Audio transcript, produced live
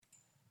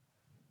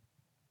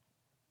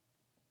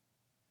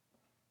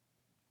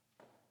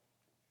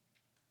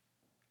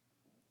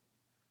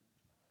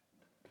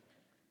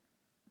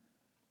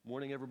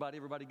Morning, everybody.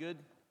 Everybody good?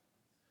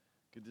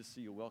 Good to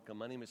see you. Welcome.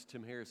 My name is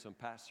Tim Harris. I'm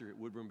pastor at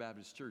Woodburn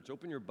Baptist Church.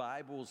 Open your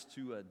Bibles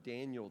to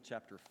Daniel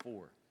chapter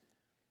 4.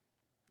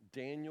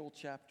 Daniel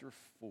chapter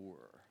 4.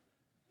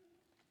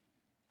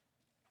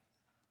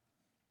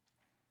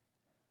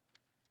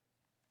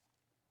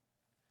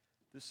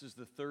 This is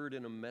the third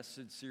in a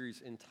message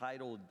series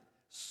entitled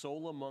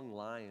Soul Among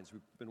Lions.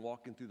 We've been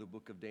walking through the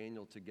book of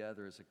Daniel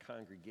together as a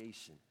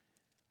congregation.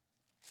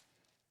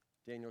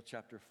 Daniel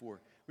chapter 4.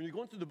 When you're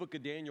going through the book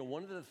of Daniel,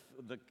 one of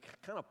the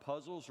kind of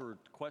puzzles or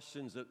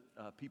questions that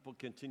people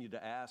continue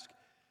to ask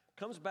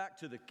comes back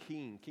to the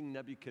king, King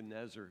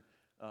Nebuchadnezzar.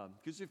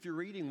 Because if you're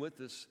reading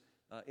with us,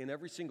 in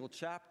every single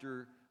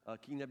chapter,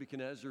 King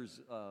Nebuchadnezzar's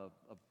a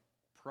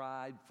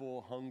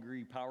prideful,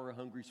 hungry,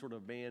 power-hungry sort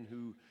of man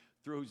who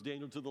throws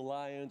Daniel to the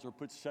lions or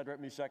puts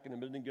Shadrach, Meshach, and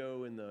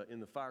Abednego in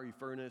the fiery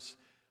furnace.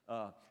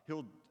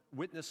 He'll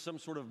witness some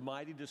sort of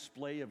mighty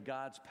display of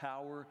God's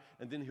power,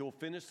 and then he'll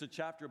finish the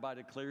chapter by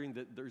declaring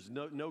that there's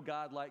no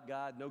God like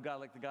God, no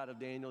God like the God of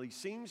Daniel. He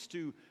seems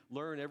to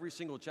learn every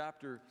single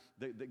chapter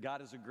that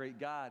God is a great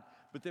God,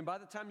 but then by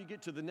the time you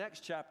get to the next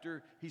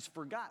chapter, he's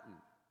forgotten.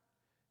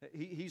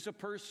 He's a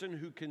person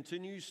who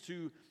continues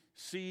to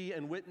see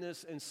and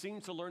witness and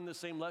seems to learn the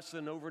same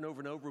lesson over and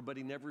over and over, but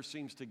he never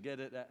seems to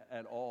get it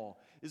at all.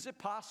 Is it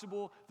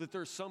possible that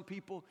there's some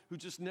people who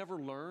just never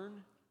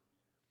learn?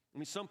 I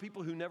mean, some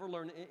people who never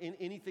learn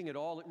anything at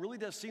all. It really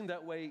does seem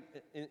that way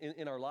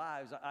in our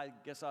lives. I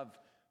guess I've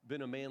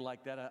been a man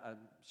like that. I'm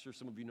sure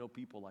some of you know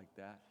people like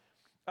that.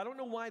 I don't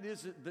know why it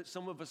is that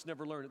some of us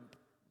never learn.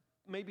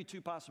 Maybe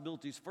two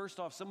possibilities. First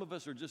off, some of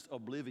us are just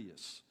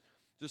oblivious.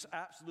 Just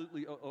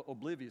absolutely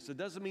oblivious. It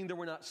doesn't mean that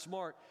we're not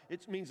smart.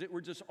 It means that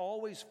we're just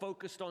always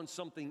focused on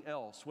something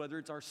else, whether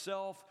it's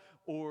ourself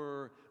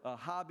or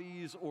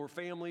hobbies or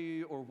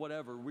family or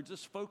whatever. We're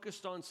just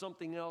focused on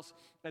something else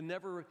and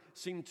never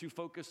seem to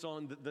focus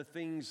on the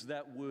things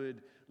that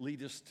would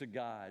lead us to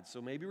God.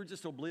 So maybe we're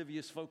just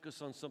oblivious,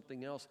 focused on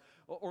something else.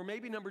 Or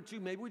maybe number two,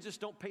 maybe we just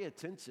don't pay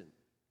attention.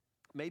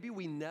 Maybe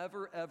we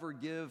never, ever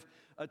give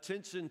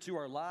attention to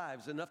our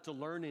lives enough to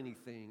learn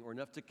anything or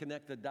enough to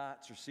connect the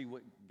dots or see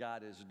what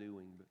God is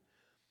doing. But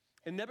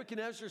in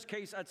Nebuchadnezzar's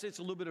case, I'd say it's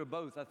a little bit of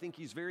both. I think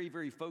he's very,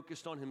 very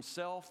focused on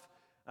himself.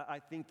 I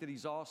think that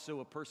he's also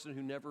a person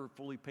who never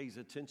fully pays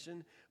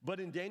attention. But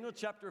in Daniel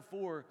chapter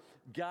 4,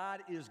 God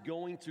is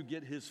going to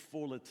get his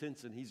full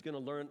attention. He's going to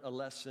learn a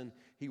lesson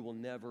he will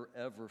never,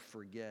 ever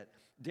forget.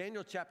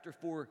 Daniel chapter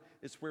 4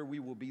 is where we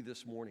will be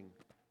this morning.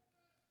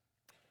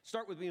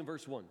 Start with me in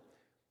verse 1.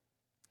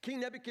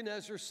 King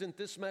Nebuchadnezzar sent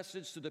this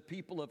message to the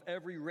people of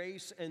every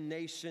race and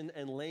nation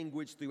and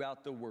language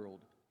throughout the world.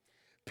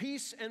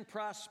 Peace and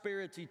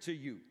prosperity to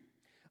you.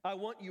 I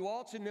want you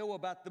all to know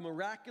about the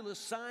miraculous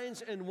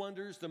signs and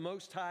wonders the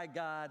Most High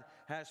God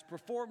has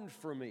performed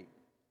for me.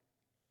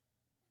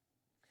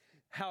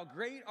 How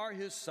great are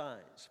his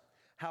signs.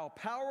 How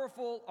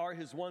powerful are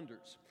his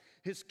wonders.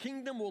 His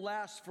kingdom will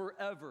last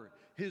forever.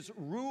 His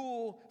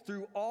rule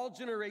through all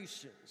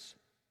generations.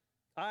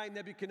 I,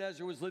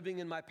 Nebuchadnezzar, was living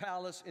in my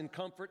palace in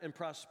comfort and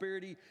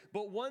prosperity,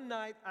 but one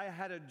night I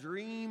had a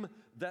dream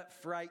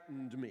that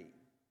frightened me.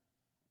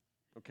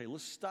 Okay,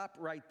 let's stop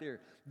right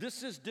there.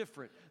 This is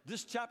different.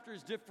 This chapter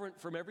is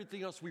different from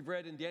everything else we've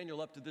read in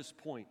Daniel up to this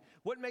point.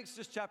 What makes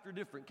this chapter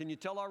different? Can you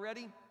tell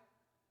already?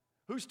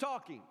 Who's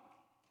talking?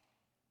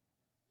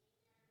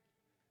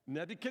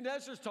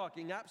 Nebuchadnezzar's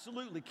talking,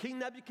 absolutely. King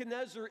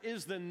Nebuchadnezzar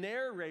is the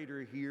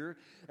narrator here,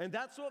 and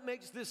that's what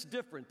makes this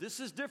different. This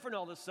is different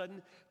all of a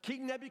sudden.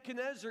 King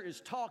Nebuchadnezzar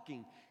is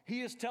talking.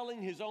 He is telling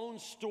his own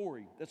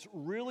story. That's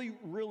really,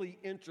 really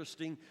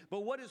interesting.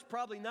 But what is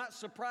probably not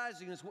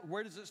surprising is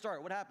where does it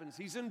start? What happens?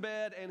 He's in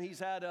bed and he's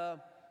had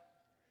a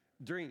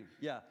dream.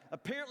 Yeah.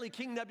 Apparently,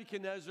 King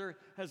Nebuchadnezzar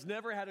has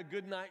never had a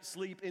good night's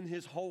sleep in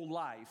his whole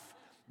life,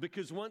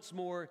 because once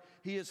more,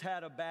 he has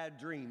had a bad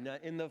dream. Now,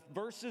 in the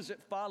verses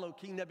that follow,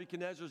 King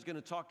Nebuchadnezzar is going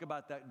to talk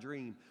about that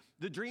dream.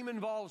 The dream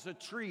involves a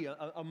tree,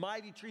 a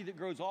mighty tree that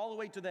grows all the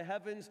way to the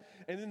heavens,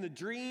 and then the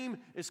dream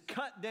is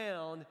cut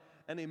down,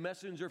 and a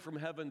messenger from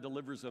heaven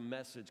delivers a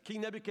message. King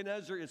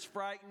Nebuchadnezzar is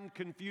frightened,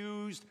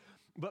 confused,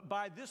 but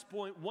by this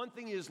point, one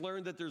thing he has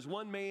learned, that there's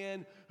one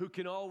man who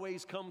can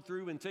always come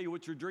through and tell you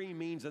what your dream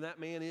means, and that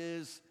man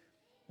is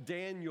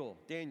Daniel.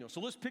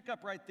 So let's pick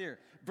up right there.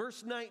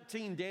 Verse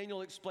 19,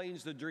 Daniel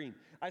explains the dream.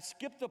 I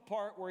skipped the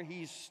part where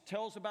he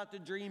tells about the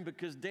dream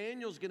because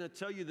Daniel's going to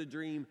tell you the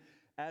dream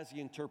as he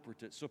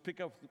interprets it. So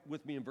pick up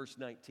with me in verse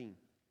 19.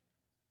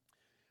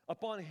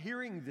 Upon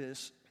hearing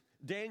this,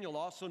 Daniel,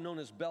 also known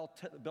as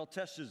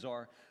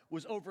Belteshazzar,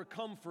 was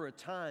overcome for a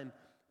time,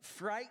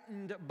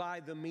 frightened by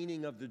the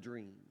meaning of the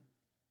dream.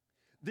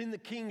 Then the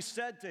king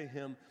said to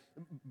him,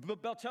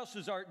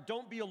 Belteshazzar,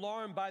 don't be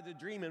alarmed by the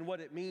dream and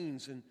what it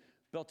means. And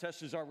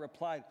Belteshazzar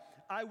replied,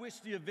 I wish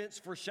the events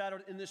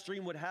foreshadowed in this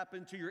dream would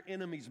happen to your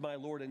enemies, my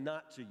lord, and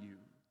not to you.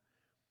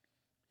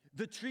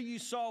 The tree you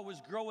saw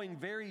was growing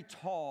very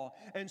tall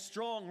and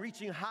strong,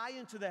 reaching high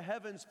into the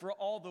heavens for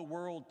all the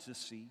world to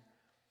see.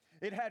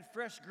 It had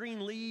fresh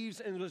green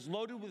leaves and was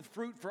loaded with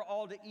fruit for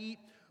all to eat.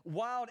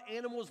 Wild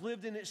animals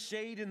lived in its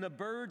shade, and the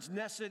birds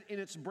nested in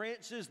its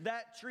branches.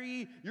 That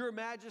tree, your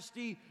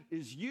majesty,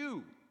 is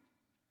you.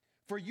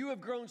 For you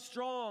have grown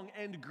strong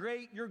and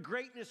great. Your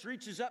greatness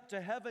reaches up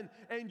to heaven,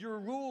 and your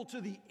rule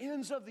to the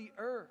ends of the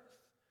earth.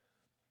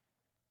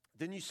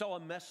 Then you saw a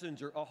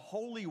messenger, a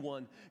holy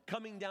one,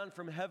 coming down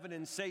from heaven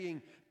and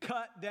saying,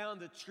 cut down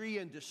the tree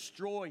and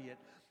destroy it,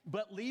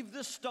 but leave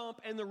the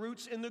stump and the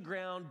roots in the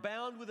ground,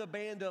 bound with a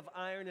band of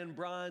iron and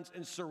bronze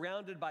and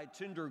surrounded by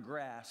tender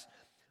grass.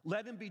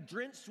 Let him be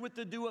drenched with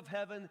the dew of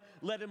heaven.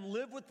 Let him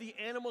live with the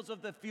animals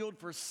of the field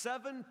for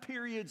 7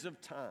 periods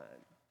of time.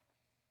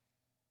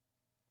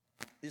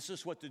 This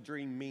is what the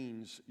dream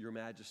means, your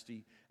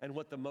majesty, and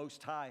what the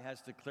Most High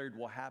has declared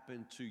will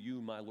happen to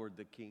you, my lord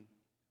the king.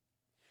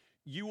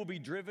 You will be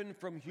driven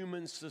from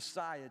human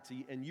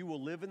society, and you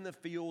will live in the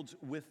fields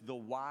with the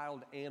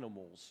wild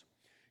animals.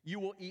 You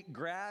will eat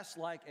grass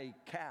like a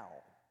cow,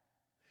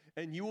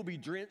 and you will be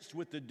drenched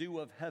with the dew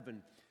of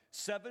heaven.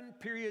 7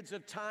 periods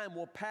of time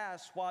will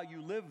pass while you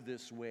live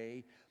this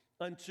way,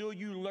 until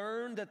you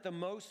learn that the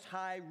Most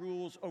High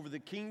rules over the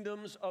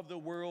kingdoms of the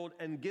world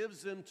and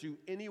gives them to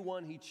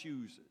anyone he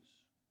chooses.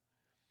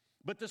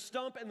 But the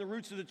stump and the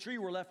roots of the tree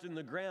were left in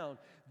the ground.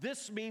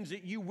 This means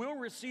that you will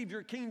receive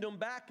your kingdom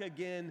back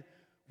again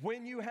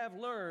when you have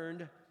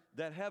learned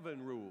that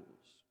heaven rules.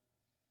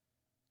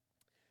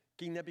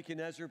 King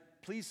Nebuchadnezzar,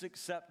 please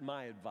accept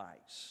my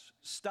advice.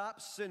 Stop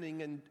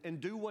sinning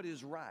and do what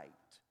is right.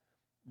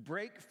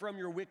 Break from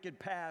your wicked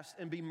past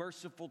and be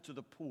merciful to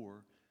the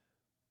poor.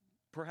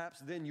 Perhaps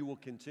then you will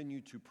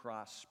continue to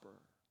prosper.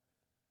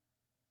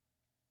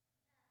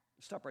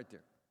 Stop right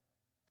there.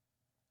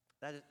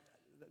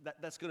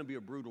 That's going to be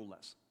a brutal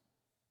lesson.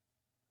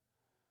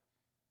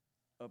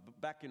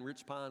 Back in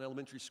Rich Pine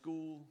Elementary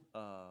School,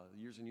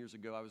 years and years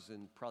ago, I was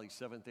in probably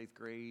 7th, 8th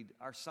grade.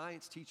 Our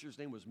science teacher's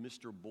name was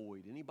Mr.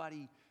 Boyd.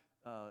 Anybody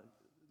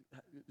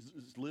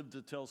lived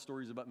to tell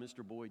stories about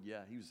Mr. Boyd?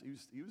 Yeah, he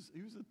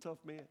was a tough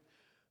man.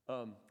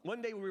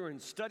 One day we were in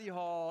study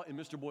hall in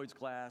Mr. Boyd's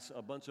class.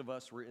 A bunch of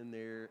us were in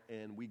there,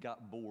 and we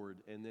got bored.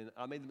 And then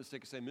I made the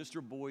mistake of saying,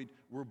 Mr. Boyd,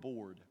 we're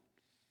bored.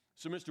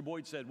 So Mr.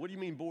 Boyd said, what do you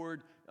mean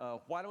bored?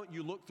 Why don't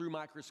you look through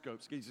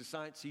microscopes? He's a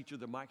science teacher.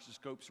 The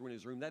microscopes were in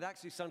his room. That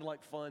actually sounded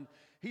like fun.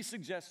 He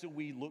suggested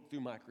we look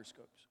through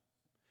microscopes.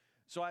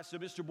 So I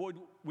said, Mr. Boyd,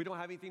 we don't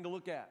have anything to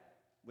look at.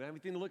 We don't have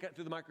anything to look at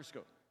through the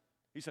microscope.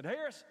 He said,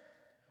 Harris,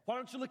 why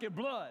don't you look at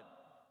blood?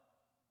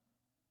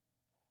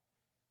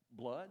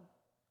 Blood?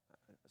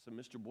 I said,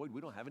 Mr. Boyd,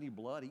 we don't have any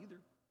blood either.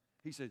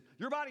 He said,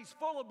 your body's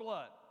full of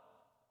blood.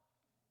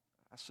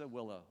 I said,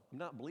 well, I'm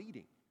not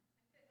bleeding.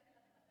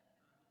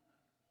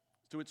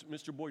 So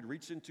Mr. Boyd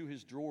reached into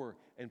his drawer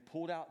and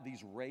pulled out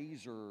these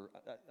razor.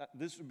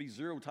 This would be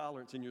zero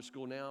tolerance in your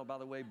school now, by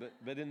the way,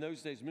 but in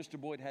those days, Mr.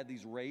 Boyd had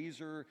these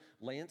razor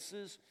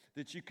lances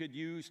that you could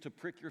use to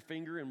prick your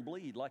finger and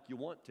bleed like you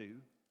want to.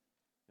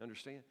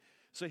 Understand?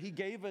 So he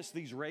gave us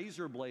these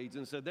razor blades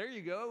and said, there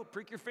you go,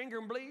 prick your finger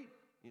and bleed.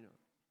 You know.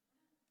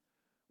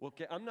 Well,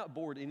 okay, I'm not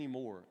bored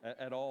anymore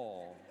at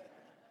all.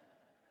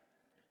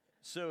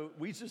 So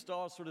we just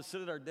all sort of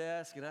sit at our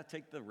desk, and I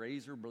take the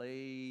razor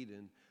blade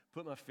and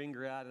put my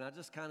finger out, and I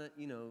just kind of,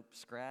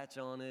 scratch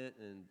on it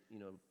and,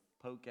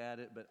 poke at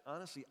it. But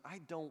honestly,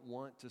 I don't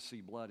want to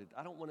see blood.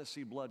 I don't want to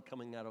see blood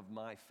coming out of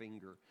my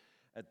finger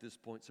at this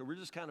point. So we're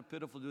just kind of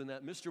pitiful doing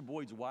that. Mr.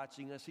 Boyd's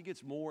watching us. He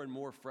gets more and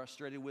more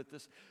frustrated with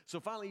us. So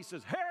finally he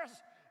says, Harris,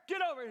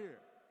 get over here.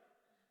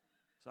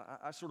 So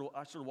I sort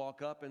of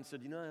walk up and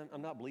said,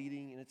 I'm not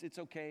bleeding, and it's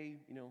okay.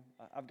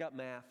 I've got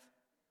math.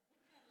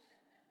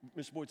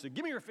 Mr. Boyd said,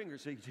 give me your finger.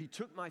 So he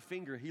took my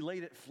finger. He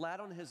laid it flat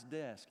on his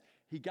desk.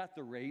 He got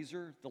the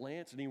razor, the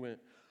lance, and he went,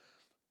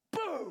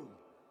 boom!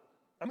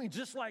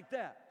 Just like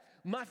that.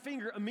 My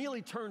finger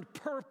immediately turned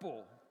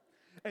purple,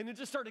 and it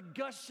just started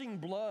gushing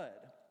blood.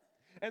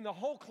 And the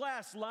whole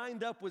class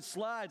lined up with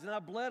slides, and I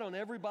bled on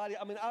everybody.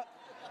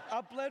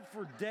 I bled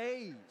for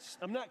days.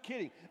 I'm not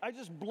kidding. I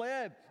just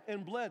bled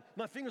and bled.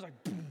 My finger's like,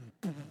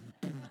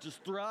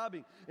 just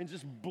throbbing and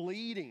just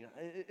bleeding.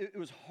 It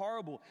was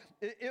horrible.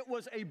 It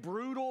was a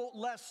brutal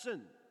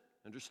lesson.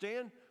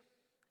 Understand?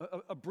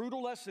 A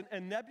brutal lesson.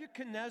 And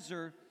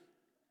Nebuchadnezzar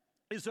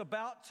is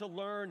about to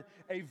learn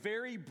a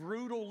very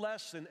brutal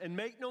lesson. And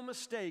make no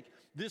mistake,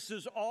 this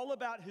is all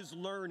about his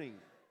learning.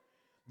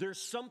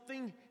 There's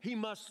something he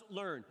must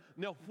learn.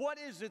 Now, what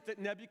is it that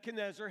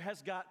Nebuchadnezzar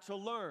has got to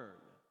learn?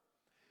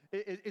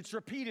 It's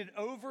repeated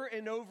over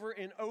and over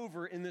and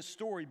over in this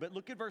story. But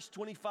look at verse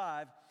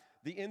 25,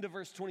 the end of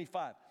verse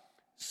 25.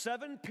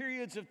 7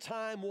 periods of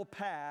time will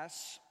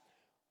pass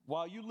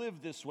while you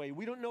live this way.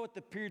 We don't know what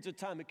the periods of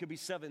time. It could be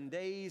 7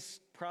 days,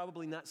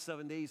 probably not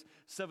 7 days,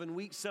 7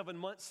 weeks, 7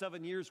 months,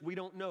 7 years. We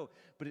don't know.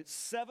 But it's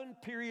 7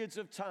 periods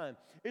of time.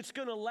 It's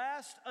going to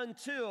last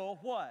until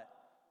what?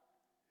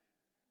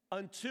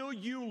 Until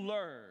you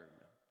learn.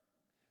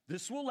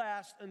 This will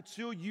last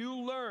until you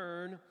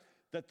learn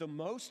that the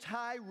Most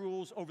High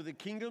rules over the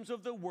kingdoms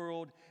of the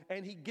world,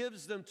 and he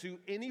gives them to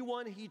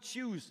anyone he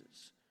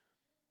chooses.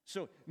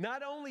 So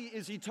not only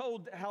is he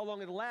told how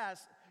long it'll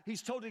last,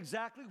 he's told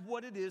exactly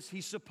what it is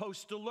he's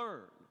supposed to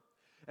learn.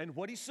 And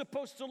what he's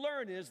supposed to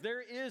learn is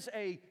there is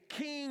a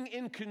king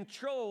in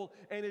control,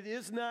 and it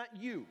is not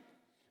you.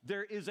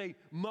 There is a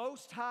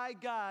most high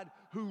God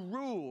who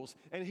rules,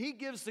 and he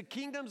gives the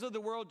kingdoms of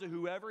the world to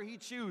whoever he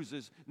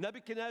chooses.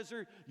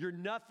 Nebuchadnezzar, you're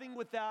nothing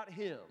without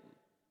him.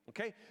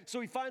 Okay?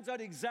 So he finds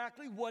out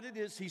exactly what it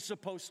is he's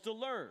supposed to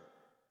learn.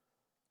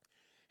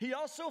 He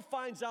also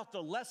finds out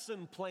the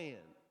lesson plan.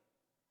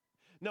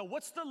 Now,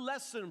 what's the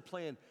lesson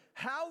plan?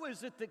 How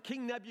is it that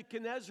King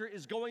Nebuchadnezzar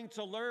is going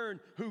to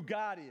learn who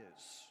God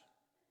is?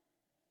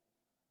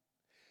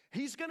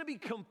 He's going to be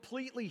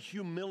completely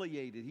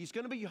humiliated. He's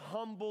going to be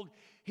humbled.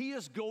 He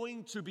is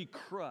going to be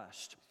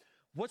crushed.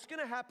 What's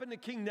going to happen to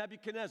King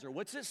Nebuchadnezzar?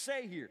 What's it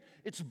say here?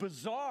 It's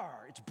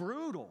bizarre. It's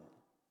brutal.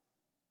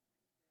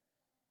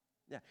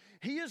 Yeah,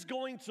 he is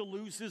going to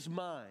lose his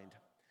mind.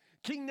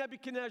 King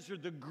Nebuchadnezzar,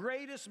 the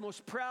greatest,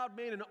 most proud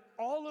man in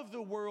all of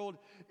the world,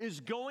 is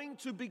going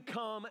to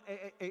become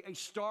a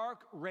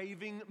stark,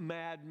 raving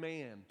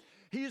madman.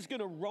 He is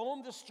going to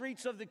roam the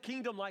streets of the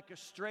kingdom like a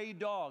stray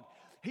dog.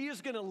 He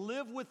is going to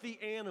live with the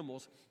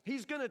animals.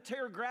 He's going to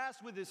tear grass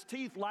with his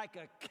teeth like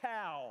a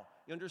cow.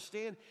 You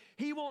understand?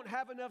 He won't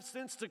have enough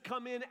sense to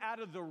come in out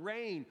of the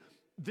rain.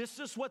 This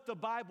is what the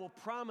Bible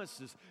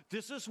promises.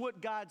 This is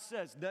what God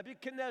says.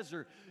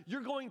 Nebuchadnezzar,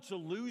 you're going to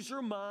lose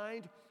your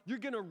mind. You're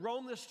going to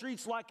roam the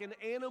streets like an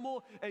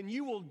animal, and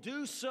you will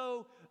do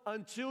so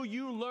until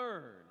you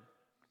learn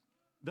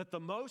that the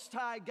Most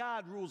High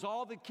God rules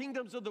all the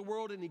kingdoms of the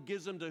world, and he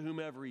gives them to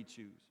whomever he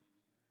chooses.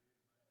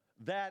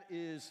 That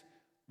is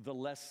the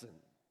lesson.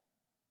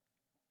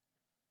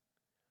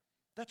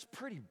 That's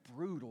pretty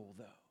brutal,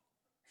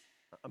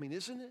 though. I mean,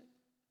 isn't it?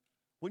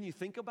 When you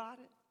think about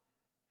it?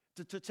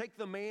 To take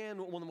the man,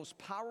 one of the most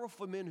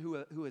powerful men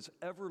who has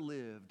ever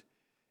lived,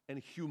 and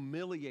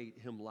humiliate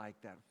him like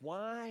that.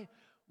 Why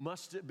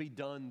must it be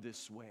done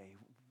this way?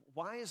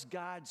 Why is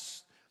God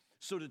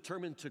so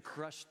determined to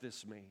crush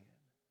this man?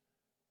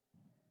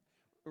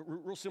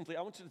 Real simply,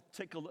 I want you to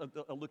take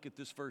a look at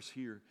this verse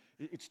here.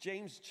 It's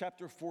James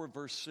chapter 4,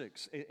 verse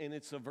 6, and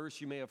it's a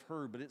verse you may have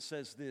heard, but it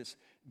says this: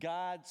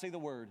 God, say the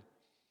word,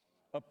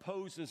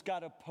 opposes.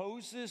 God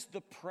opposes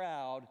the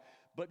proud,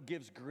 but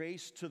gives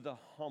grace to the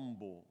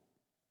humble.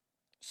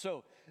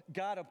 So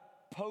God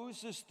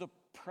opposes the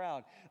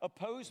proud.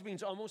 Oppose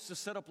means almost to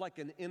set up like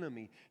an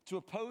enemy. To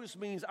oppose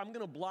means I'm going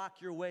to block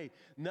your way.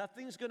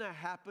 Nothing's going to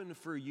happen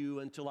for you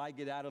until I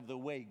get out of the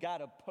way. God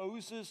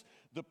opposes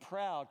the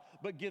proud,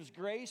 but gives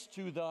grace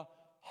to the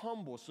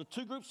humble. So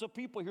two groups of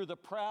people here, the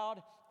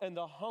proud and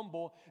the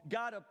humble.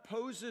 God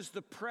opposes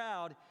the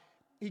proud.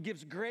 He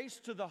gives grace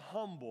to the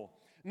humble.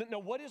 Now,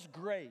 what is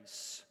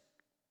grace?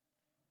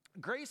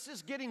 Grace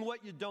is getting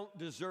what you don't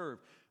deserve.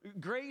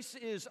 Grace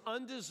is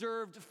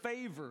undeserved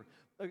favor.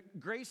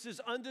 Grace is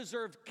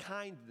undeserved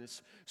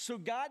kindness. So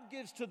God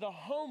gives to the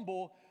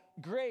humble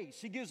grace.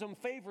 He gives them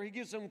favor. He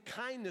gives them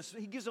kindness.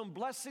 He gives them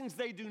blessings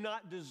they do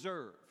not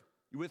deserve.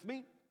 You with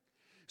me?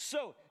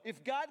 So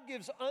if God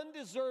gives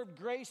undeserved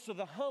grace to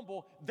the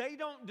humble, they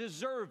don't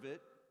deserve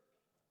it.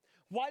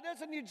 Why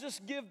doesn't he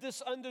just give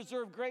this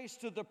undeserved grace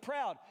to the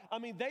proud? I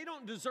mean, they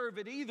don't deserve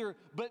it either,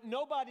 but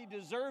nobody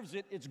deserves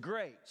it. It's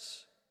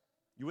grace.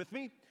 You with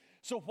me?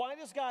 So why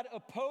does God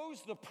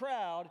oppose the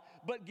proud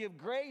but give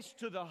grace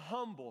to the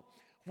humble?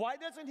 Why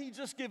doesn't he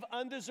just give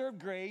undeserved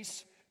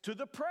grace to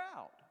the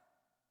proud?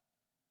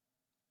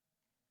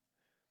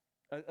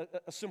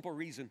 A simple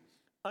reason.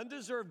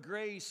 Undeserved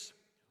grace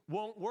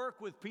won't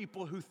work with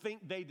people who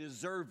think they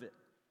deserve it.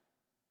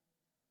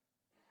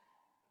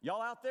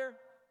 Y'all out there?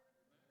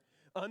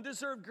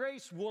 Undeserved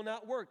grace will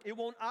not work. It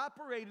won't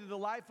operate in the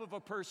life of a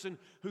person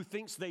who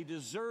thinks they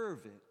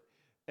deserve it.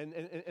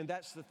 And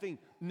that's the thing.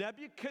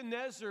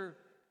 Nebuchadnezzar,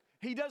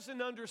 he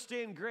doesn't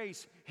understand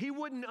grace. He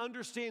wouldn't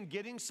understand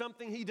getting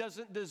something he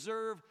doesn't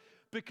deserve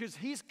because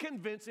he's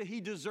convinced that he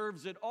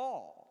deserves it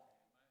all.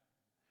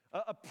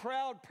 A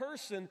proud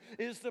person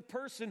is the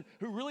person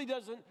who really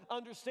doesn't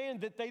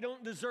understand that they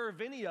don't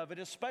deserve any of it,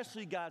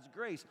 especially God's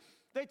grace.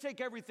 They take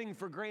everything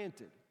for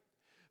granted.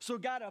 So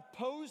God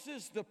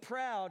opposes the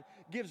proud,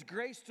 gives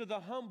grace to the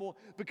humble,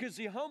 because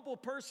the humble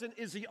person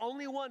is the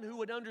only one who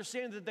would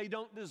understand that they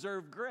don't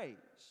deserve grace.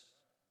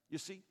 You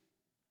see?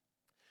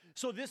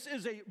 So this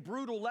is a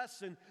brutal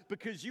lesson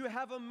because you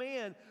have a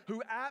man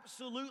who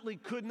absolutely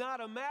could not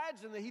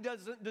imagine that he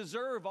doesn't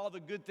deserve all the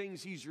good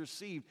things he's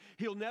received.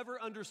 He'll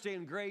never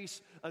understand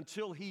grace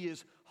until he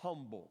is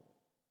humble.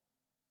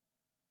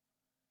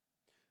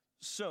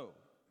 So,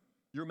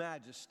 Your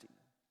Majesty,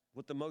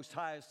 what the Most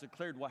High has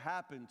declared will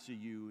happen to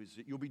you is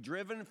that you'll be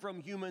driven from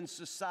human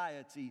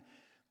society.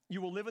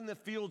 You will live in the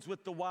fields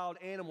with the wild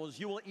animals.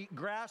 You will eat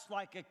grass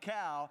like a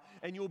cow,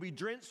 and you will be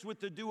drenched with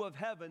the dew of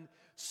heaven.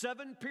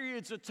 7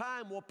 periods of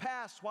time will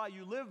pass while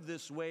you live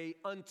this way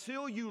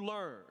until you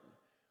learn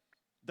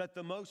that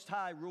the Most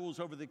High rules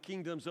over the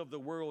kingdoms of the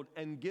world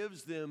and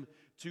gives them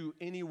to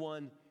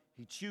anyone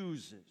he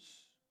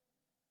chooses.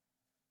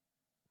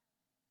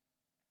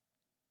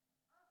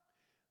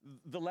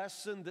 The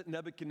lesson that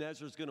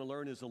Nebuchadnezzar is going to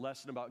learn is a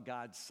lesson about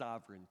God's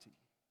sovereignty.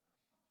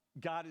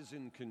 God is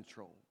in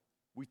control.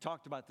 We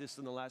talked about this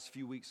in the last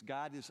few weeks.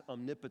 God is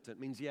omnipotent,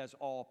 means he has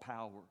all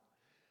power.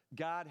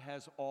 God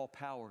has all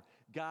power.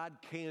 God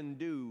can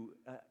do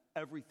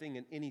everything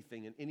and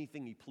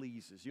anything he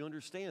pleases. You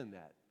understand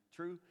that?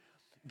 True?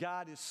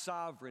 God is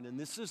sovereign, and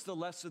this is the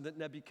lesson that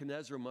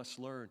Nebuchadnezzar must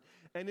learn.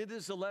 And it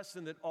is a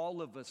lesson that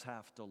all of us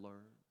have to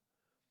learn.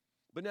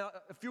 But now,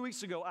 a few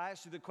weeks ago, I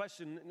asked you the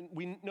question,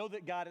 we know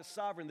that God is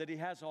sovereign, that he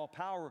has all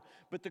power,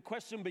 but the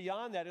question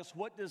beyond that is,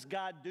 what does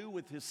God do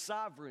with his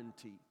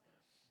sovereignty?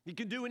 He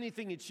can do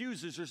anything he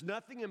chooses. There's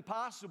nothing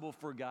impossible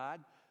for God.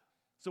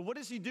 So what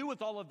does he do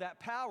with all of that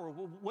power?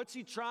 Well, what's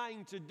he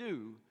trying to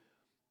do?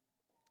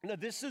 Now,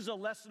 this is a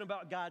lesson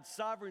about God's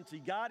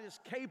sovereignty. God is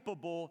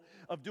capable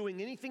of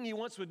doing anything he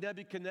wants with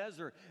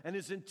Nebuchadnezzar, and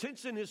his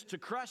intention is to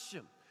crush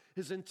him.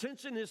 His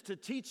intention is to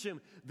teach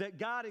him that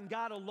God and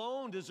God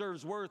alone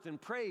deserves worth and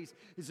praise.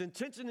 His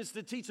intention is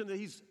to teach him that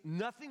he's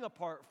nothing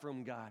apart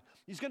from God.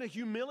 He's going to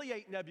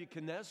humiliate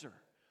Nebuchadnezzar.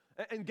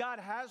 And God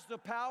has the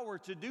power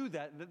to do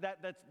that.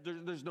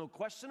 There's no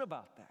question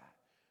about that.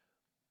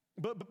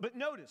 But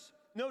notice,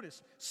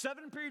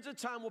 7 periods of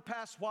time will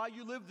pass while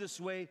you live this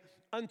way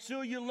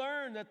until you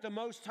learn that the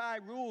Most High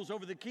rules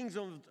over the kings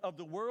of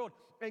the world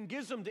and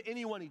gives them to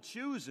anyone he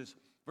chooses.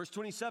 Verse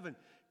 27,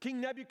 King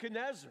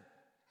Nebuchadnezzar,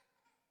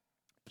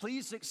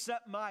 please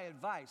accept my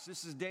advice.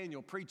 This is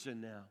Daniel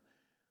preaching now.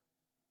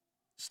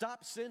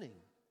 Stop sinning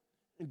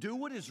and do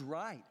what is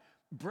right.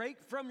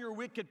 Break from your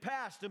wicked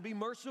past and be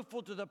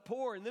merciful to the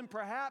poor, and then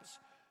perhaps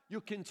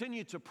you'll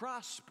continue to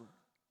prosper.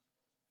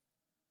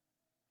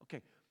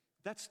 Okay,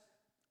 that's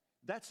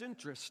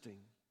interesting.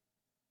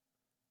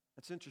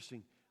 That's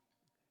interesting.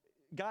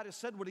 God has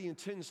said what he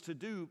intends to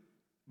do,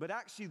 but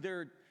actually there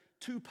are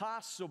two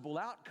possible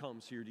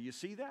outcomes here. Do you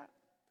see that?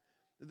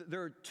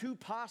 There are two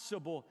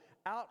possible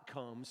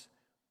outcomes,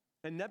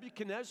 and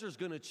Nebuchadnezzar is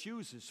going to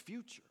choose his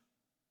future.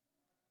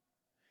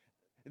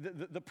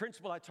 The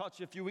principle I taught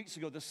you a few weeks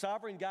ago, the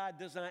sovereign God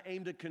does not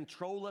aim to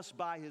control us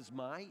by his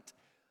might.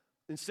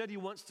 Instead, he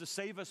wants to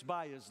save us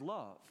by his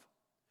love.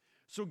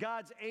 So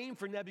God's aim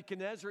for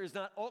Nebuchadnezzar is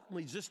not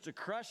ultimately just to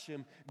crush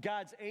him.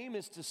 God's aim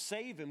is to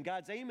save him.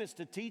 God's aim is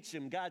to teach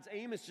him. God's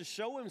aim is to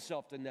show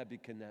himself to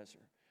Nebuchadnezzar.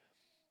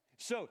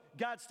 So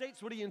God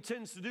states what he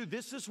intends to do.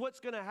 This is what's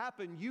going to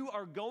happen. You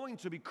are going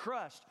to be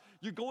crushed.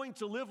 You're going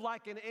to live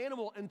like an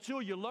animal until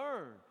you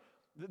learn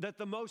that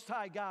the Most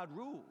High God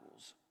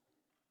rules.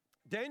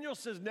 Daniel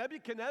says,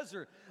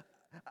 Nebuchadnezzar,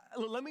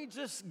 let me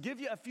just give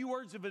you a few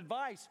words of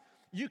advice.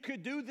 You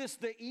could do this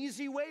the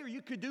easy way, or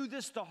you could do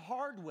this the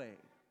hard way.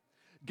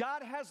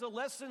 God has a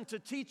lesson to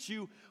teach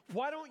you.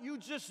 Why don't you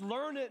just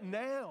learn it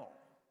now?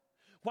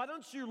 Why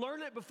don't you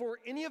learn it before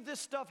any of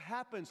this stuff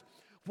happens?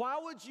 Why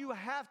would you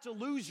have to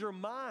lose your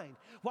mind?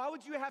 Why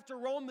would you have to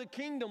roam the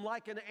kingdom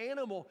like an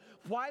animal?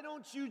 Why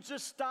don't you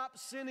just stop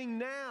sinning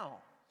now?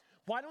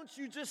 Why don't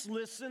you just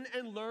listen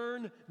and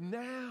learn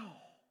now?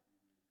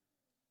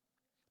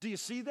 Do you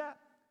see that?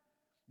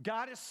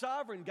 God is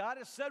sovereign. God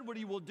has said what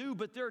he will do,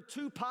 but there are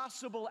two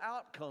possible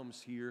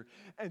outcomes here,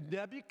 and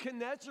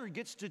Nebuchadnezzar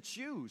gets to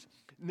choose.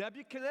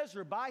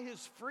 Nebuchadnezzar, by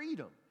his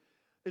freedom,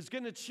 is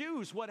going to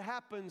choose what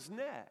happens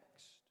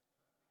next.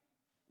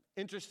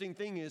 Interesting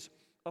thing is,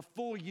 a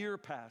full year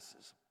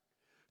passes.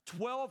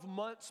 12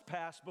 months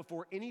pass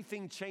before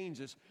anything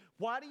changes.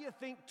 Why do you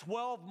think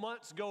 12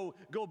 months go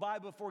by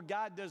before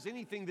God does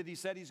anything that he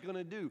said he's going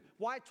to do?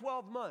 Why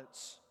 12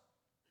 months?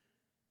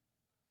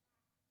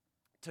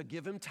 To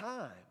give him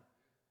time,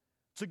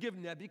 to give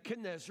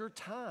Nebuchadnezzar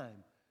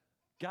time.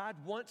 God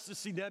wants to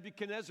see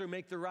Nebuchadnezzar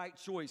make the right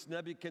choice.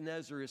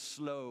 Nebuchadnezzar is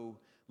slow.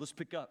 Let's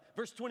pick up.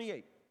 Verse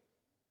 28.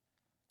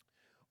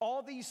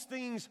 All these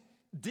things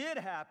did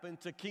happen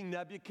to King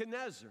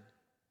Nebuchadnezzar.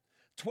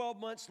 12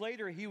 months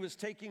later, he was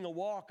taking a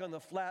walk on the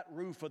flat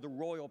roof of the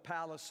royal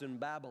palace in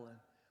Babylon.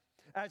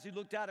 As he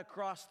looked out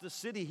across the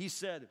city, he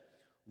said,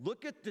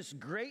 "Look at this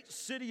great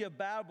city of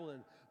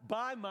Babylon.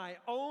 By my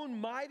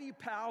own mighty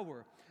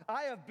power,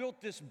 I have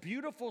built this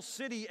beautiful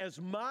city as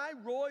my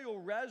royal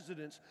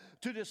residence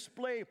to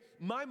display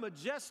my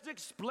majestic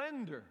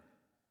splendor."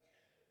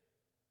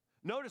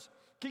 Notice,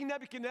 King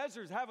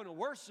Nebuchadnezzar is having a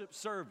worship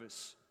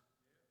service.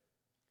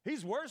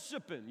 He's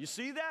worshiping. You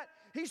see that?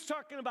 He's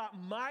talking about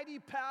mighty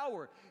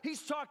power.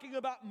 He's talking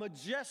about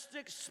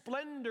majestic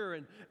splendor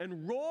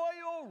and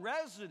royal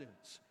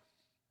residence.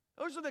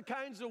 Those are the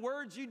kinds of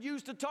words you'd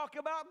use to talk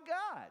about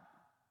God.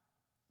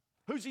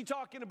 Who's he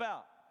talking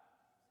about?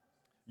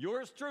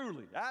 Yours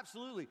truly,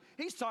 absolutely.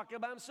 He's talking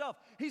about himself.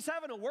 He's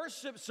having a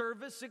worship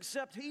service,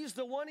 except he's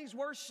the one he's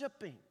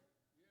worshiping.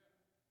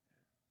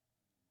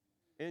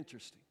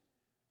 Interesting.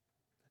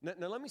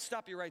 Now let me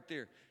stop you right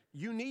there.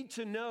 You need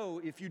to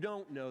know, if you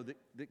don't know, that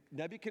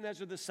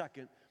Nebuchadnezzar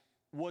II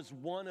was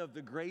one of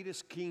the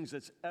greatest kings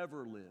that's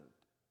ever lived.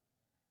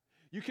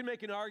 You can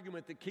make an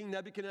argument that King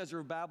Nebuchadnezzar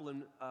of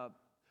Babylon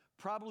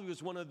probably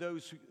was one of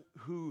those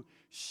who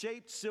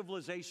shaped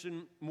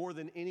civilization more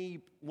than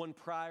anyone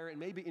prior and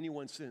maybe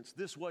anyone since.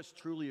 This was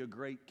truly a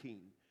great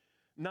king.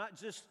 not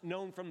just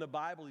known from the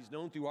Bible, he's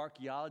known through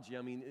archaeology.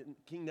 I mean,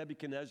 King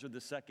Nebuchadnezzar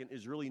II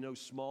is really no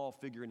small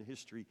figure in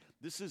history.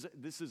 This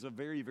is a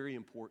very, very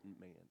important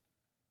man.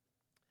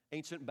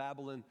 Ancient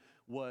Babylon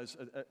was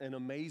an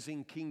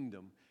amazing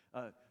kingdom.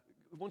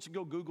 Once you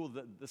go Google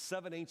the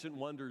 7 ancient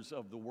wonders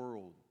of the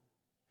world,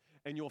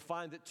 and you'll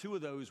find that 2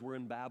 of those were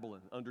in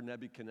Babylon under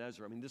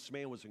Nebuchadnezzar. I mean, this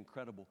man was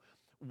incredible.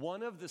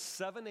 One of the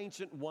 7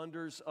 ancient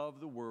wonders of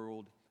the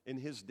world in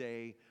his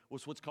day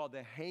was what's called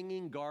the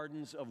Hanging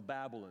Gardens of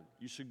Babylon.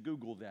 You should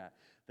Google that.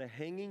 The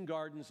Hanging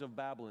Gardens of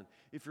Babylon.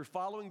 If you're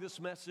following this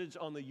message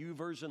on the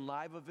YouVersion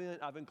Live event,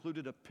 I've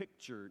included a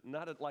picture,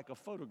 not like a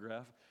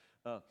photograph,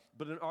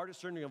 but an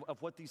artist's rendering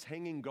of what these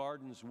hanging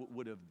gardens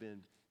would have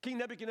been. King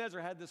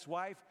Nebuchadnezzar had this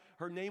wife.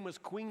 Her name was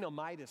Queen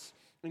Amytis.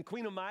 And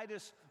Queen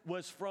Amytis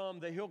was from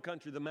the hill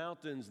country, the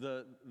mountains,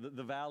 the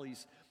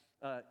valleys.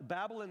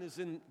 Babylon is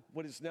in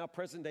what is now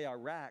present-day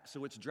Iraq,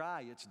 so it's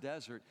dry, it's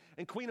desert.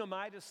 And Queen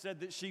Amytis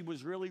said that she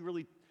was really,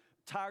 really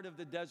tired of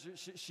the desert.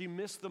 She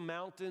missed the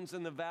mountains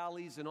and the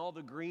valleys and all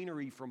the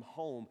greenery from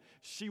home.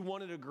 She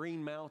wanted a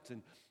green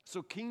mountain.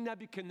 So King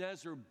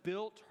Nebuchadnezzar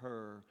built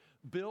her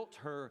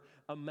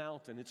a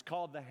mountain. It's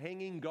called the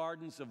Hanging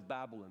Gardens of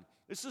Babylon.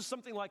 This is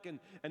something like an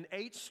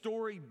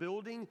 8-story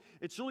building.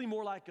 It's really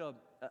more like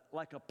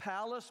a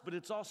palace, but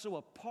it's also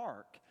a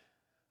park.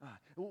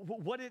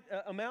 What it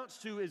amounts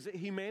to is that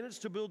he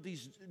managed to build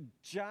these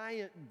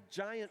giant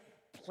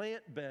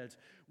plant beds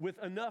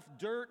with enough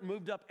dirt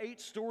moved up 8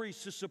 stories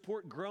to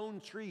support grown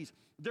trees.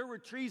 There were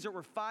trees that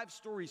were 5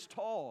 stories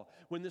tall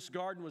when this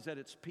garden was at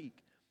its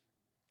peak.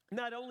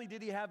 Not only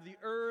did he have the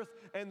earth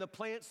and the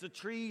plants, the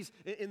trees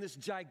in this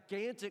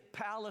gigantic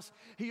palace,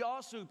 he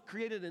also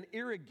created an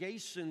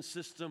irrigation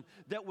system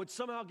that would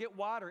somehow get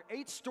water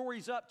 8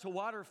 stories up to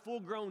water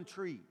full-grown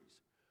trees.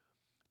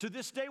 To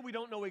this day, we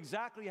don't know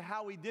exactly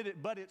how he did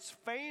it, but it's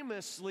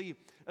famously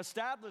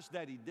established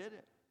that he did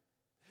it.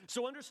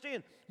 So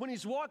understand, when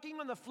he's walking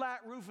on the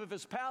flat roof of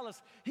his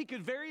palace, he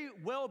could very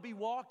well be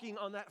walking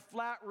on that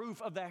flat roof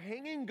of the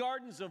Hanging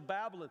Gardens of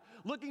Babylon,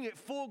 looking at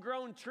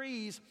full-grown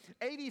trees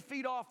 80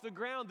 feet off the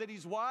ground that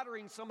he's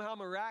watering somehow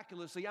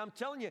miraculously. I'm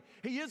telling you,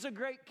 he is a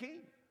great king.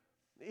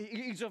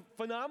 He's a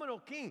phenomenal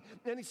king.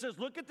 And he says,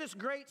 look at this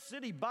great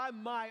city by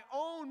my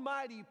own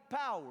mighty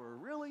power.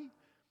 Really?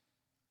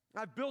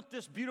 I've built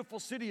this beautiful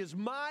city as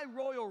my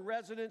royal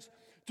residence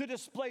to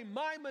display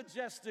my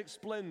majestic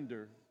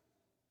splendor.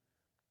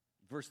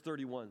 Verse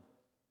 31,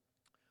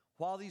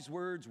 while these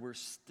words were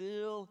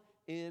still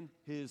in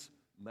his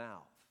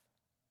mouth,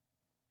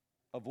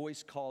 a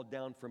voice called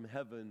down from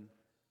heaven,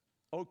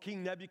 O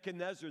King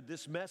Nebuchadnezzar,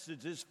 this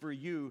message is for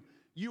you.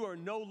 You are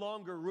no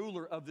longer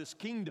ruler of this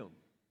kingdom.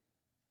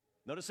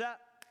 Notice that?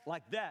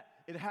 Like that.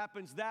 It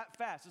happens that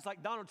fast. It's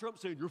like Donald Trump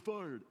saying, you're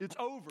fired. It's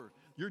over.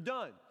 You're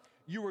done.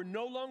 You are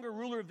no longer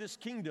ruler of this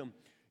kingdom.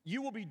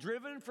 You will be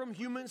driven from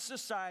human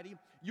society.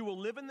 You will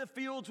live in the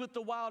fields with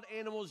the wild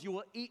animals. You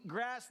will eat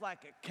grass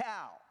like a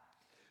cow.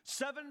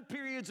 7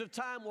 periods of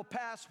time will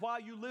pass while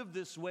you live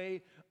this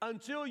way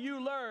until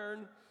you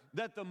learn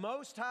that the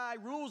Most High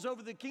rules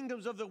over the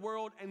kingdoms of the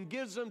world and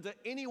gives them to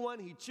anyone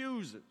he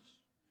chooses.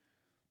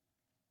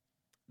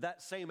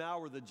 That same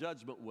hour, the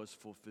judgment was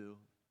fulfilled.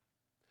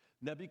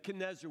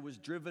 Nebuchadnezzar was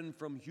driven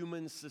from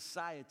human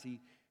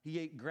society. He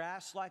ate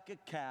grass like a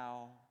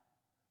cow,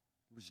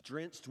 was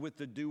drenched with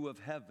the dew of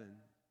heaven.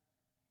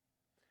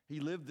 He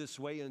lived this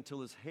way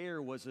until his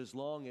hair was as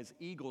long as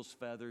eagle's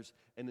feathers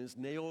and his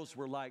nails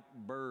were like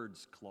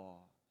bird's claws.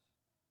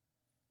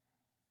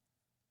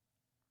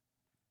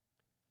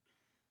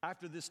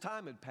 After this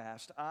time had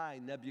passed, I,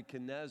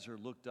 Nebuchadnezzar,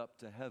 looked up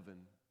to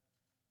heaven.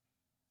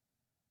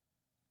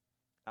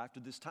 After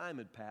this time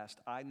had passed,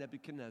 I,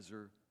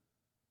 Nebuchadnezzar,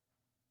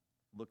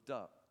 looked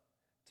up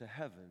to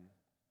heaven,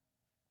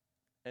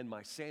 and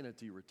my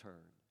sanity returned.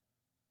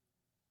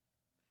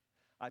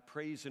 I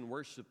praised and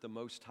worshiped the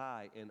Most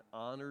High and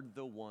honored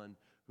the one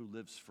who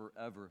lives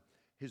forever.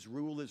 His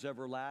rule is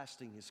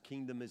everlasting. His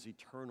kingdom is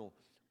eternal.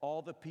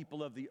 All the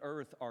people of the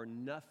earth are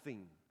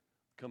nothing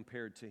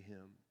compared to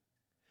him.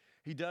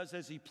 He does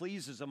as he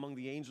pleases among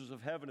the angels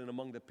of heaven and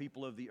among the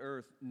people of the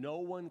earth. No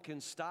one can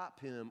stop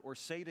him or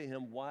say to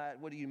him,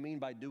 what do you mean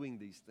by doing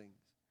these things?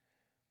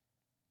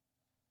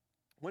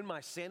 When my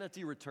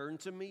sanity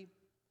returned to me,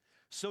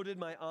 so did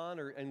my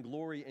honor and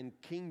glory and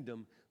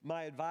kingdom.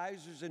 My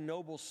advisors and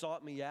nobles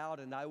sought me out,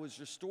 and I was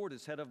restored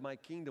as head of my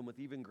kingdom with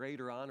even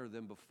greater honor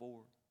than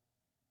before.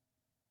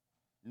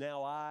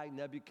 Now I,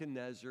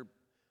 Nebuchadnezzar,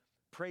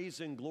 praise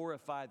and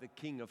glorify the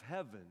King of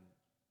heaven.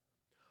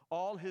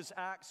 All his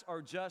acts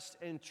are just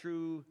and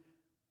true,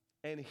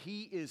 and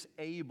he is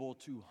able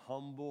to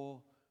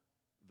humble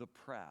the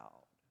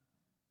proud.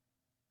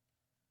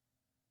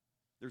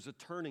 There's a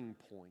turning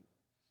point.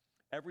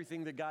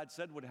 Everything that God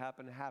said would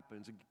happen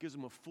happens. It gives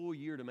him a full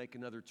year to make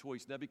another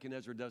choice.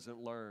 Nebuchadnezzar doesn't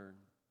learn.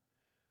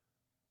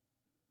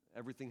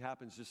 Everything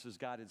happens just as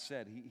God had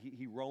said.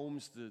 He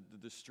roams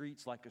the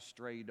streets like a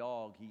stray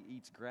dog. He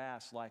eats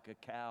grass like a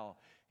cow.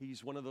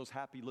 He's one of those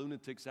happy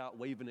lunatics out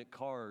waving at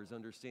cars,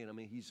 understand? I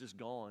mean, he's just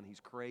gone. He's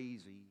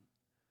crazy.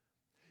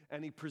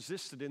 And he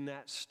persisted in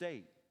that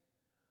state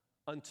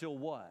until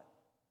what?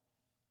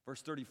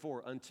 Verse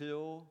 34,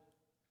 until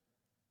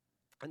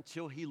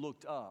he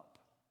looked up.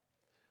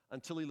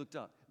 Until he looked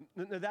up.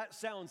 Now that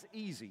sounds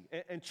easy,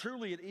 and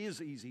truly it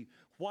is easy.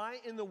 Why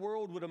in the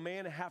world would a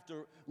man have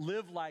to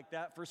live like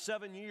that for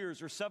 7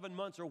 years or 7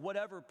 months or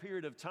whatever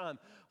period of time?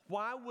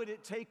 Why would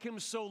it take him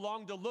so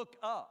long to look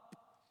up?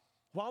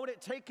 Why would it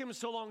take him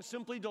so long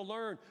simply to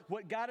learn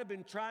what God had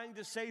been trying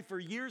to say for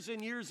years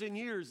and years and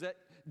years, that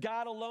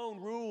God alone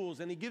rules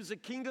and he gives the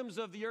kingdoms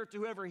of the earth to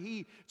whoever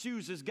he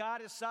chooses.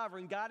 God is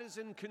sovereign. God is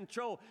in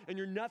control, and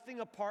you're nothing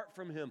apart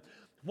from him.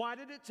 Why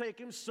did it take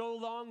him so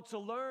long to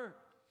learn?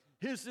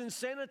 His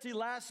insanity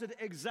lasted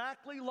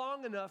exactly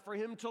long enough for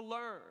him to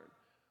learn.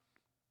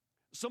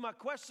 So my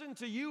question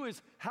to you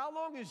is, how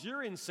long is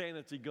your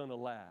insanity going to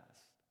last?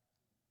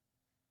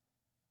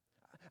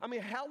 I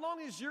mean, how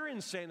long is your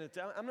insanity?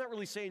 I'm not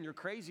really saying you're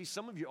crazy.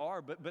 Some of you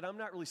are, but I'm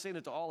not really saying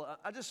it to all.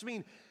 I just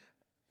mean,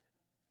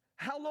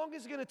 how long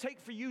is it going to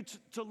take for you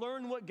to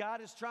learn what God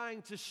is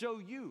trying to show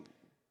you?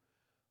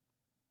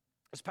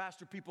 As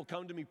pastor, people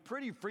come to me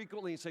pretty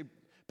frequently and say,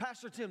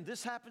 Pastor Tim,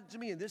 this happened to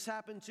me, and this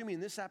happened to me,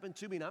 and this happened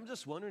to me. And I'm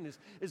just wondering,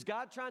 is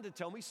God trying to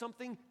tell me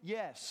something?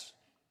 Yes.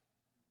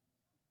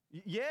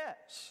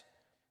 Yes.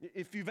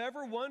 If you've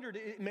ever wondered,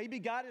 maybe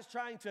God is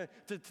trying to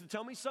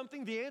tell me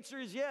something, the answer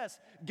is yes.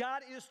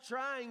 God is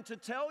trying to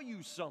tell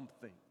you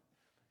something.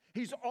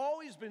 He's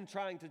always been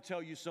trying to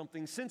tell you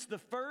something. Since the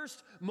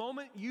first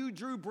moment you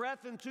drew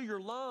breath into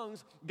your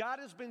lungs, God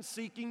has been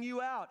seeking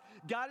you out.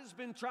 God has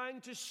been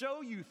trying to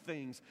show you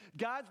things.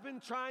 God's been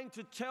trying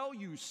to tell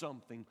you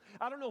something.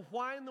 I don't know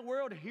why in the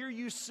world here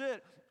you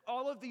sit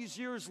all of these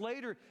years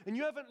later and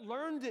you haven't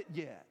learned it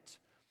yet.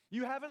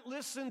 You haven't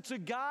listened to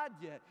God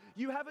yet.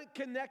 You haven't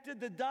connected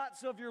the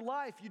dots of your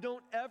life. You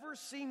don't ever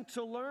seem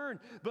to learn.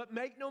 But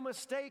make no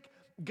mistake,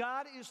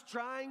 God is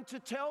trying to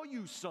tell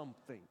you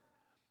something.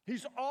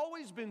 He's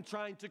always been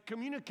trying to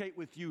communicate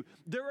with you.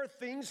 There are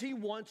things he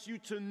wants you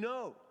to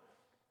know.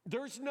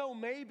 There's no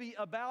maybe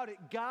about it.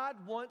 God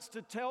wants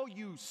to tell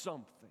you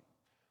something.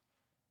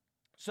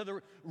 So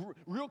the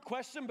real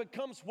question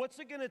becomes, what's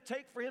it going to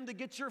take for him to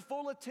get your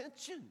full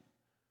attention?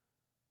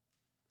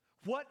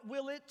 What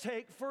will it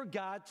take for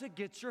God to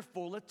get your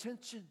full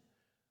attention?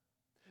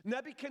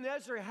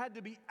 Nebuchadnezzar had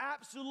to be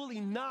absolutely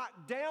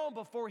knocked down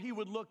before he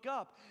would look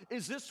up.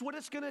 Is this what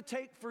it's going to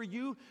take for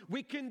you?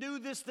 We can do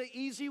this the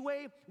easy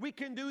way. We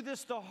can do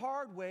this the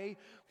hard way.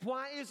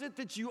 Why is it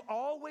that you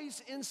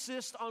always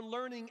insist on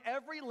learning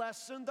every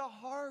lesson the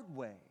hard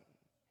way?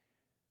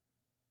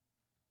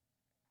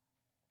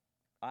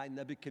 I,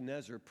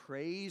 Nebuchadnezzar,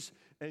 praise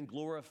and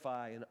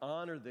glorify and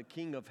honor the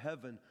King of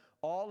heaven.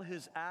 All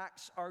his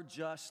acts are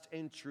just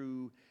and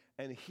true,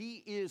 and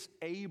he is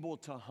able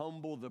to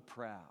humble the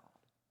proud.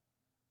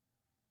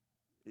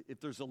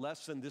 If there's a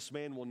lesson this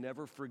man will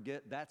never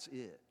forget, that's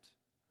it.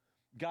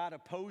 God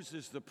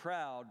opposes the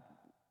proud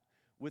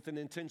with an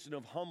intention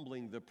of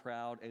humbling the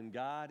proud, and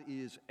God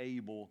is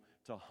able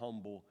to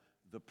humble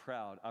the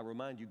proud. I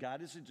remind you,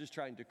 God isn't just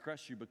trying to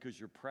crush you because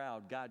you're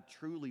proud. God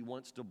truly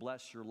wants to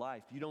bless your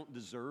life. You don't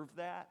deserve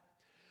that,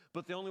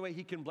 but the only way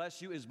he can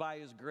bless you is by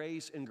his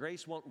grace, and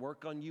grace won't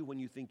work on you when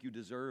you think you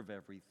deserve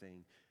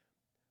everything.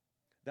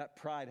 That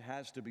pride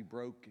has to be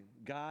broken.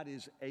 God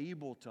is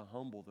able to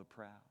humble the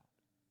proud.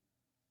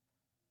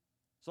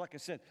 So like I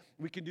said,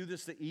 we can do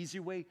this the easy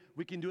way.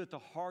 We can do it the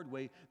hard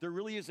way. There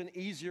really is an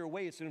easier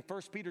way. It's in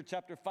 1 Peter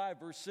chapter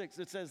 5, verse 6.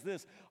 It says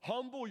this,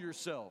 humble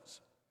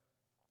yourselves.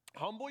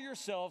 Humble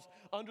yourselves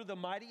under the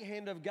mighty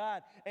hand of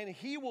God, and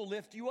he will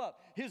lift you up.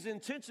 His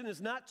intention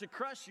is not to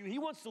crush you. He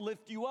wants to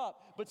lift you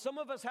up. But some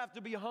of us have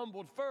to be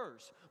humbled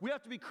first. We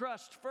have to be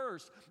crushed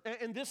first.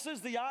 And this is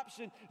the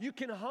option. You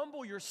can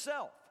humble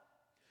yourself.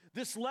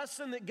 This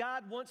lesson that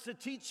God wants to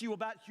teach you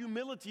about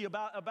humility,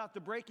 about the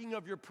breaking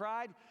of your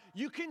pride,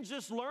 you can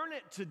just learn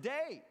it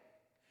today.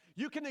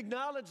 You can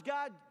acknowledge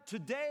God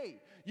today.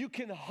 You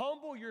can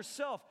humble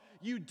yourself.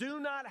 You do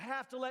not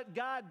have to let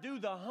God do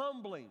the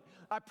humbling.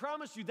 I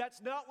promise you,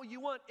 that's not what you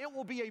want. It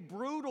will be a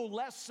brutal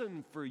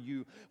lesson for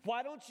you.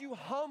 Why don't you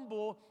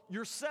humble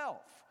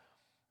yourself?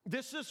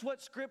 This is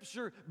what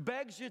Scripture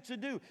begs you to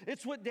do.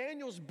 It's what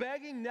Daniel's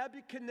begging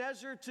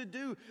Nebuchadnezzar to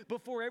do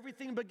before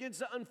everything begins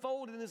to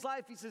unfold in his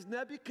life. He says,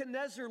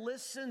 Nebuchadnezzar,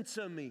 listen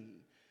to me.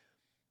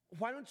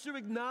 Why don't you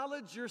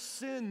acknowledge your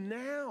sin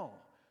now?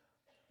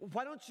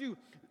 Why don't you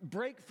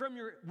break from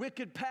your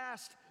wicked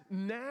past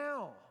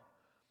now?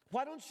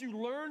 Why don't you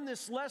learn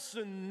this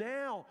lesson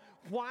now?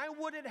 Why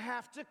would it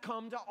have to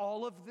come to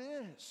all of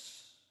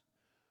this?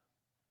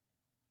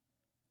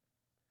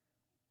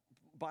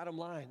 Bottom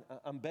line,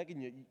 I'm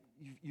begging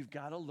you, you've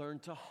got to learn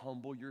to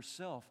humble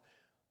yourself.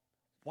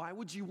 Why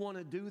would you want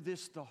to do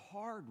this the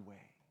hard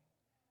way?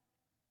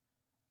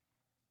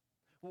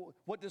 Well,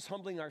 what does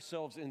humbling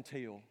ourselves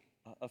entail?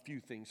 A few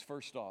things.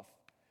 First off,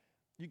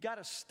 you got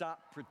to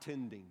stop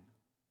pretending.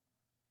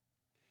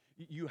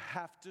 You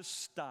have to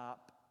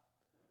stop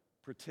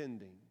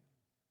pretending.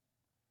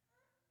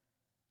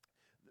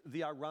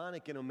 The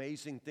ironic and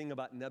amazing thing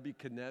about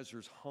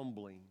Nebuchadnezzar's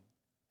humbling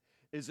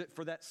is that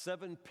for that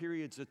 7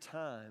 periods of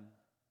time,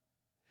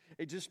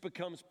 it just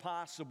becomes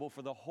possible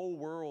for the whole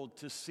world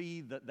to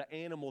see the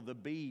animal, the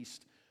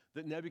beast,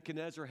 that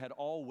Nebuchadnezzar had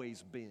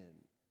always been.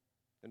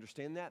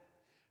 Understand that?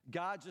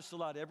 God just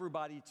allowed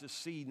everybody to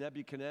see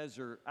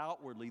Nebuchadnezzar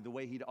outwardly the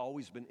way he'd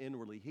always been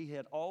inwardly. He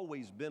had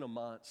always been a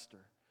monster.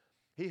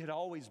 He had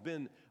always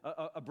been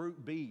a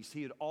brute beast.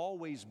 He had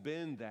always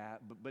been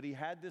that, but he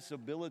had this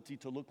ability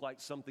to look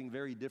like something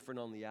very different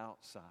on the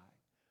outside.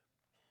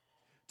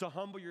 To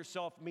humble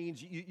yourself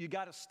means you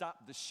got to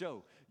stop the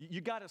show.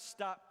 You got to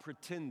stop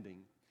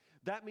pretending.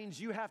 That means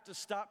you have to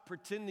stop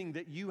pretending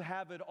that you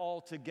have it all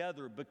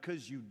together,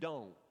 because you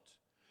don't.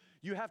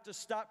 You have to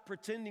stop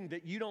pretending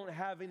that you don't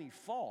have any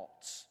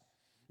faults.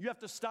 You have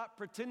to stop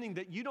pretending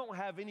that you don't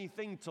have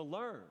anything to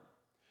learn.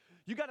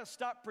 You got to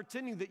stop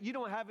pretending that you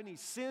don't have any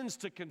sins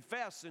to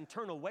confess and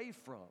turn away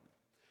from.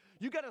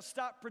 You got to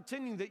stop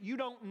pretending that you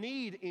don't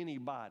need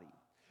anybody.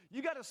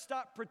 You got to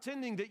stop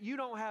pretending that you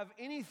don't have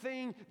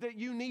anything that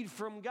you need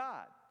from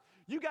God.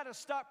 You got to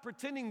stop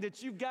pretending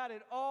that you've got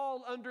it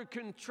all under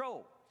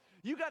control.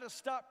 You got to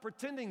stop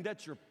pretending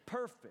that you're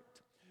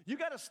perfect. You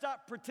got to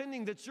stop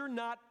pretending that you're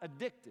not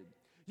addicted.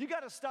 You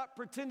got to stop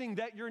pretending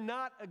that you're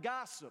not a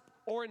gossip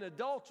or an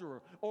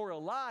adulterer or a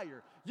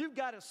liar. You've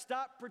got to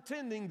stop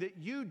pretending that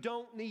you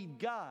don't need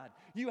God.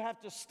 You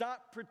have to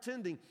stop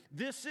pretending.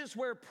 This is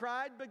where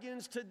pride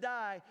begins to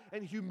die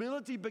and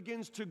humility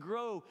begins to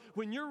grow,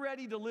 when you're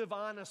ready to live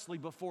honestly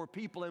before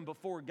people and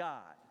before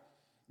God.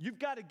 You've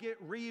got to get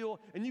real,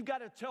 and you've got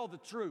to tell the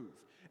truth.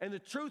 And the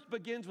truth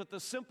begins with the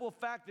simple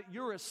fact that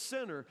you're a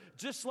sinner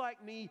just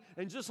like me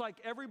and just like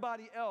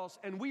everybody else,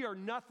 and we are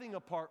nothing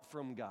apart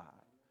from God.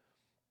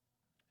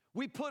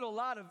 We put a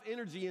lot of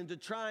energy into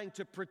trying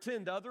to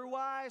pretend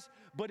otherwise,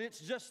 but it's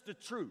just the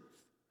truth.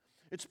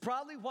 It's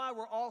probably why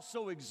we're all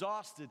so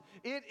exhausted.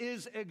 It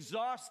is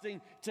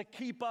exhausting to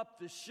keep up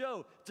the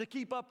show, to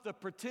keep up the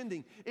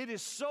pretending. It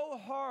is so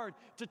hard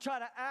to try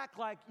to act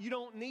like you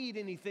don't need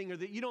anything or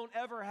that you don't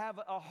ever have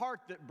a heart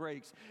that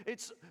breaks.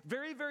 It's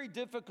very, very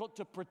difficult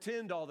to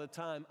pretend all the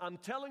time. I'm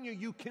telling you,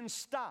 you can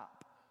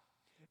stop.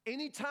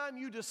 Anytime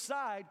you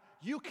decide,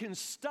 you can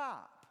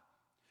stop.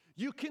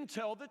 You can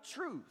tell the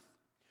truth.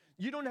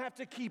 You don't have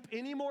to keep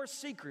any more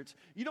secrets.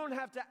 You don't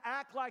have to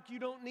act like you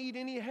don't need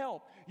any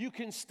help. You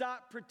can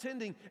stop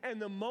pretending.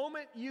 And the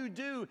moment you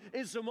do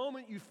is the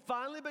moment you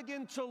finally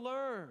begin to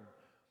learn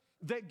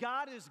that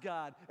God is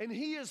God and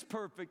He is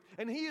perfect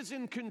and He is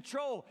in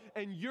control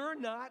and you're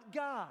not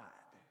God.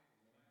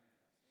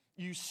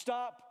 You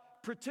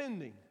stop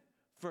pretending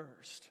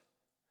first.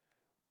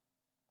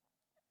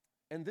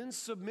 And then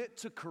submit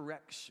to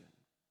correction.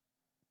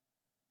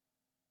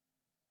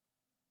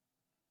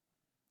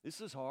 This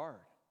is hard.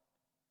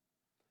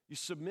 You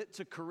submit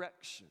to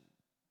correction.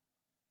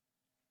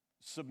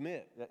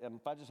 Submit.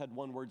 If I just had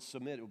one word,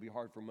 submit, it would be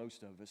hard for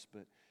most of us.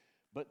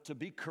 But to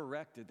be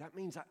corrected, that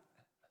means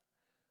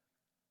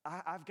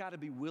I've got to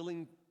be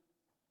willing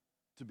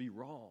to be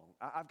wrong.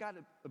 I've got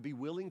to be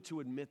willing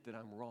to admit that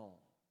I'm wrong.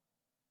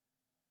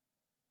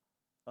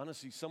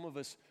 Honestly, some of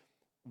us,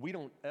 we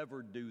don't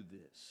ever do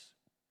this.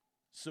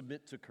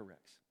 Submit to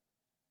correction.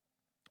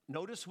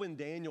 Notice when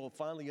Daniel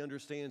finally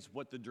understands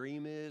what the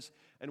dream is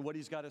and what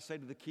he's got to say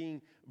to the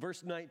king.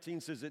 Verse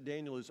 19 says that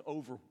Daniel is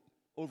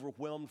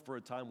overwhelmed for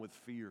a time with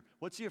fear.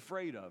 What's he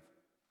afraid of?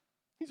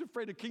 He's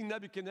afraid of King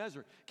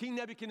Nebuchadnezzar. King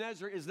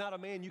Nebuchadnezzar is not a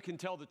man you can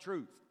tell the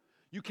truth.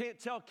 You can't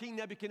tell King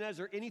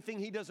Nebuchadnezzar anything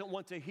he doesn't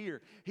want to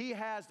hear. He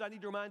has, I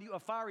need to remind you, a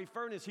fiery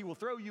furnace he will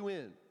throw you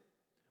in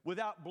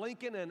without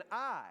blinking an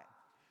eye.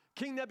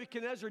 King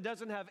Nebuchadnezzar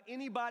doesn't have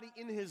anybody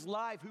in his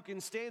life who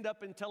can stand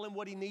up and tell him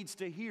what he needs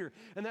to hear.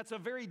 And that's a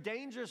very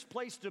dangerous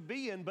place to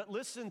be in, but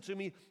listen to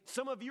me,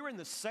 some of you are in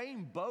the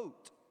same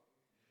boat.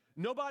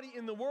 Nobody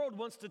in the world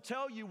wants to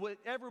tell you what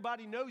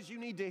everybody knows you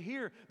need to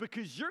hear,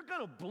 because you're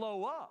going to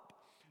blow up.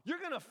 You're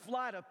going to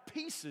fly to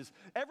pieces.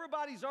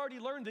 Everybody's already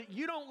learned that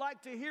you don't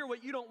like to hear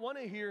what you don't want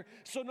to hear,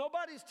 so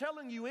nobody's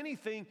telling you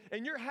anything,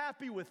 and you're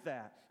happy with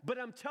that. But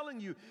I'm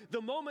telling you,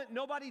 the moment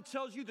nobody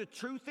tells you the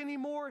truth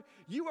anymore,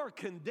 you are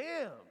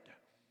condemned.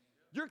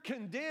 You're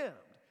condemned.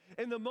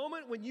 And the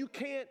moment when you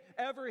can't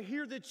ever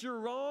hear that you're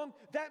wrong,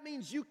 that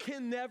means you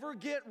can never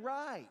get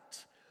right.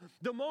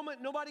 The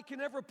moment nobody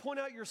can ever point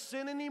out your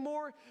sin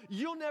anymore,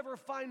 you'll never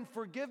find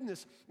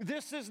forgiveness.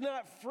 This is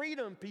not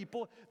freedom,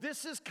 people.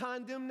 This is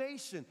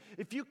condemnation.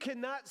 If you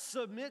cannot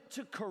submit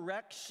to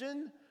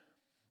correction,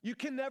 you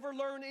can never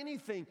learn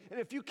anything. And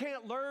if you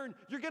can't learn,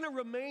 you're going to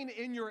remain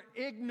in your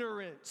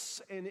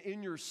ignorance and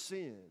in your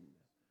sin.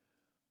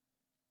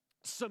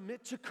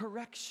 Submit to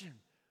correction.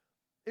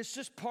 It's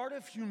just part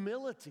of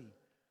humility.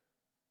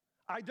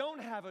 I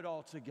don't have it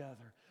all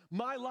together.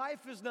 My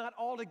life is not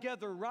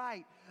altogether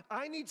right.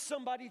 I need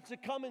somebody to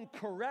come and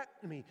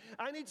correct me.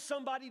 I need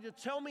somebody to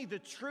tell me the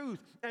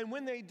truth. And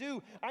when they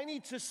do, I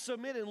need to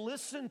submit and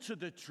listen to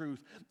the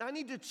truth. I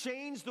need to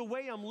change the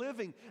way I'm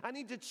living. I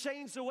need to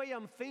change the way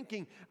I'm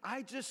thinking.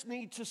 I just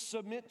need to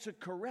submit to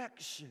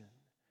correction.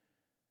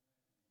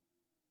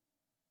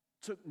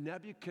 Took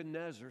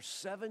Nebuchadnezzar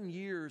 7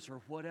 years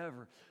or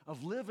whatever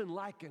of living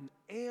like an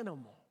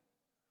animal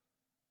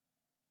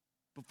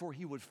before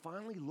he would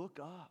finally look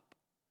up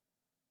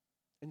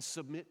and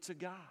submit to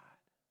God.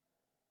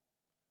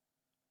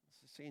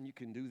 It's saying you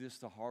can do this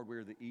the hard way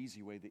or the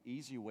easy way. The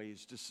easy way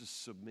is just to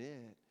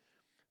submit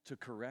to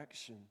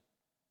correction.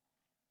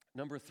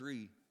 Number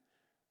 3,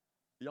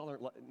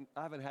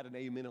 I haven't had an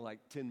amen in like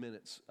 10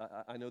 minutes.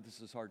 I know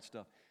this is hard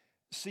stuff.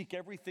 Seek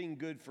everything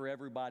good for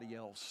everybody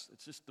else.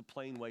 It's just the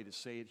plain way to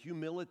say it.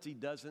 Humility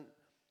doesn't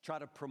try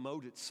to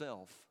promote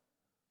itself.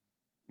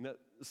 Now,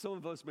 some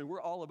of us,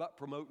 we're all about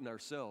promoting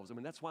ourselves.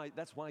 That's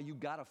why you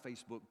got a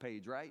Facebook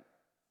page, right?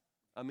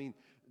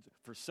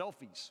 For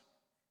selfies.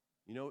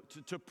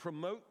 To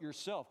promote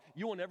yourself.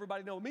 You want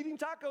everybody to know, I'm eating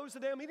tacos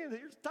today,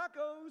 here's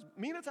tacos,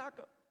 Mina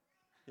taco.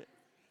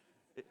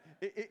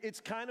 It's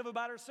kind of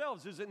about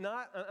ourselves, is it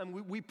not?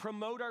 We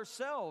promote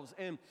ourselves,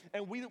 and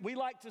we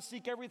like to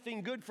seek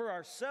everything good for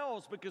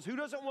ourselves, because who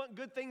doesn't want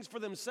good things for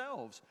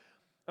themselves?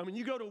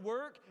 You go to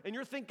work, and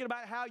you're thinking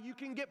about how you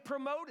can get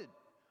promoted.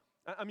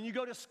 You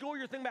go to school,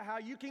 you're thinking about how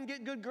you can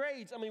get good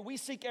grades. We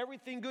seek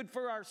everything good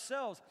for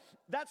ourselves.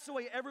 That's the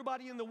way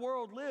everybody in the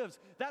world lives.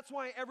 That's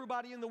why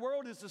everybody in the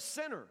world is a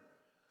sinner.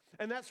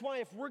 And that's why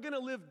if we're going to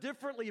live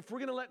differently, if we're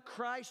going to let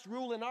Christ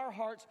rule in our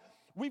hearts,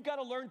 we've got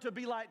to learn to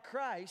be like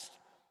Christ,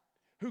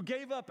 who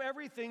gave up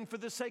everything for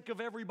the sake of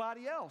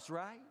everybody else,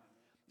 right?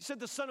 He said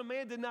the Son of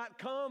Man did not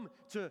come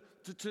to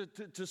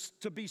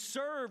be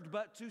served,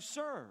 but to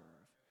serve.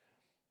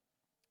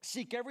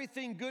 Seek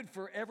everything good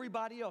for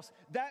everybody else.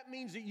 That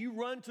means that you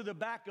run to the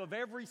back of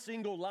every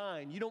single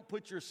line. You don't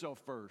put yourself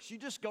first. You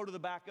just go to the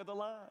back of the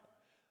line.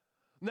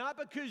 Not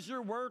because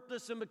you're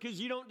worthless and because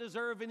you don't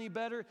deserve any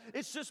better.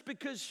 It's just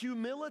because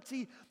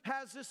humility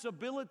has this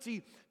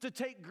ability to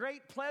take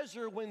great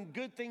pleasure when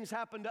good things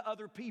happen to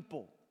other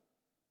people.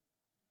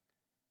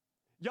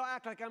 Y'all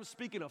act like I'm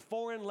speaking a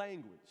foreign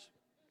language.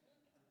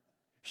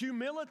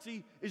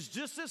 Humility is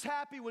just as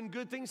happy when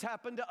good things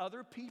happen to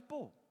other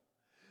people.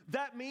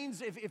 That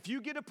means if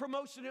you get a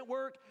promotion at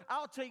work,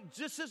 I'll take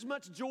just as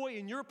much joy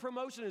in your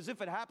promotion as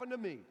if it happened to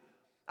me.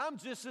 I'm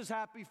just as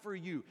happy for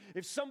you.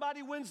 If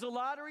somebody wins the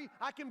lottery,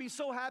 I can be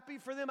so happy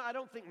for them. I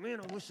don't think, man,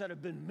 I wish that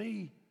had been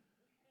me.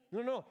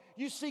 No.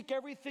 You seek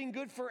everything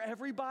good for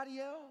everybody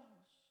else.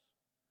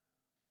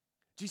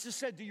 Jesus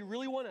said, do you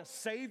really want to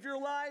save your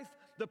life?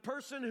 The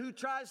person who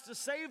tries to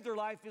save their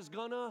life is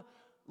going to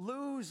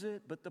lose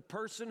it, but the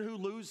person who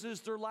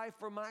loses their life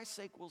for my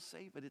sake will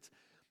save it.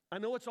 I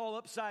know it's all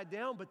upside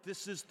down, but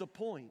this is the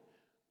point.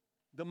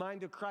 The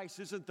mind of Christ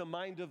isn't the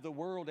mind of the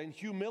world, and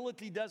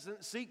humility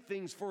doesn't seek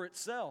things for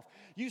itself.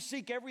 You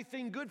seek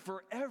everything good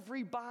for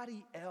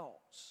everybody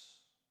else.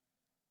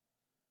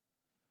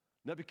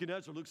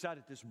 Nebuchadnezzar looks out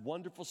at this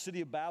wonderful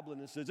city of Babylon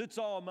and says, it's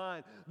all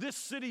mine. This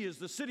city is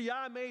the city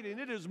I made, and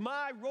it is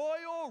my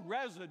royal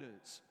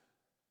residence.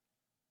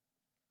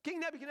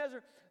 King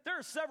Nebuchadnezzar, there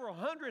are several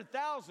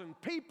 100,000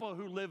 people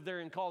who live there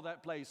and call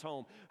that place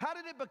home. How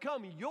did it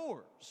become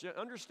yours? You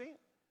understand?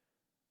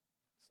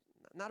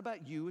 It's not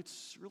about you,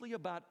 it's really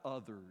about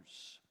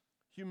others.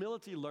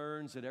 Humility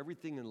learns that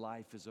everything in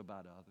life is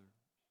about others.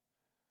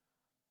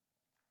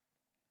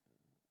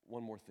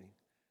 One more thing.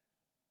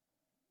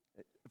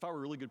 If I were a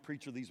really good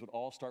preacher, these would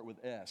all start with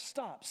S.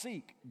 Stop,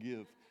 seek,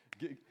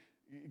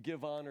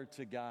 give honor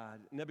to God.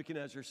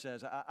 Nebuchadnezzar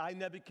says, I,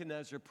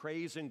 Nebuchadnezzar,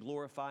 praise and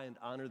glorify and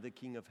honor the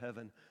King of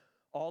heaven.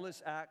 All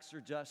his acts are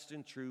just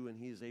and true, and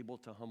he is able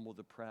to humble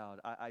the proud.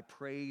 I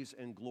praise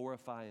and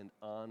glorify and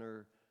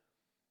honor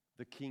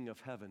the King of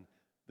heaven.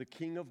 The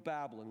king of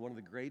Babylon, one of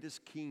the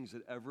greatest kings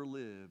that ever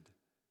lived,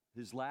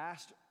 his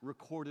last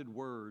recorded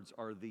words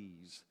are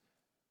these: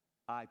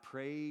 I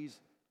praise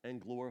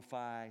and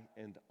glorify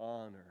and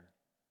honor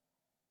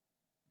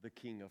the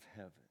King of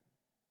heaven,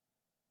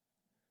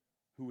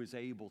 who is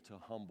able to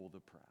humble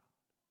the proud.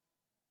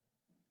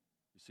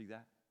 You see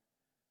that?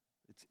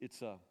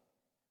 It's a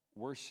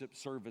worship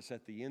service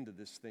at the end of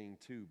this thing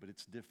too, but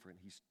it's different.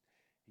 He's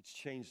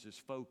changed his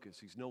focus.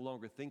 He's no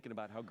longer thinking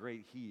about how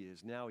great he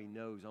is. Now he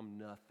knows I'm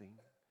nothing.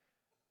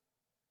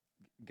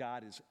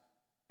 God is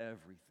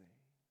everything.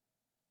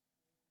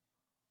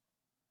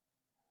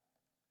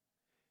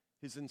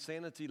 His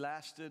insanity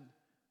lasted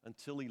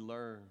until he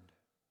learned.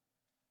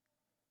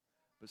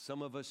 But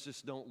some of us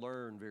just don't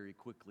learn very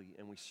quickly,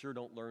 and we sure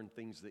don't learn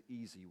things the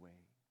easy way.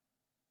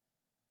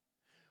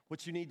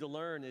 What you need to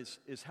learn is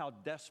how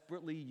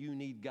desperately you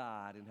need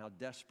God and how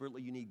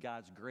desperately you need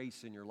God's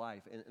grace in your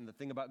life. And the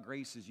thing about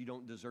grace is you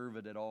don't deserve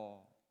it at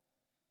all.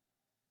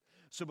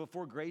 So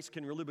before grace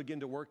can really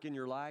begin to work in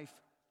your life,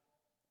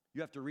 you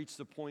have to reach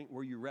the point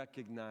where you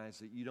recognize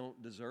that you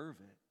don't deserve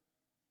it.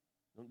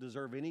 You don't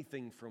deserve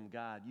anything from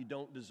God. You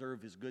don't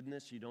deserve his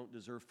goodness. You don't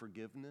deserve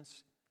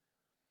forgiveness.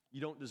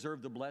 You don't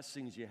deserve the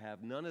blessings you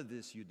have. None of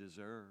this you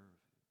deserve.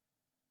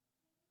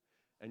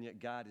 And yet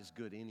God is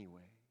good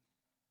anyway.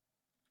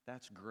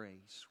 That's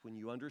grace. When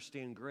you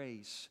understand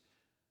grace,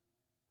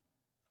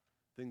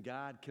 then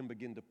God can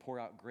begin to pour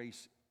out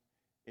grace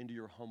into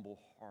your humble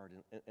heart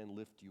and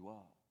lift you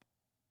up.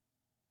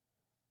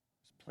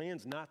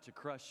 plans not to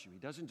crush you. He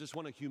doesn't just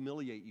want to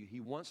humiliate you. He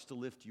wants to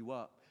lift you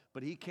up.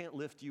 But He can't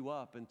lift you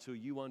up until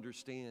you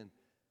understand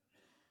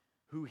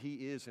who He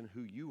is and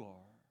who you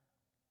are.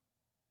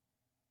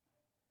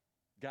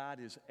 God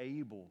is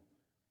able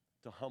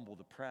to humble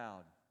the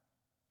proud,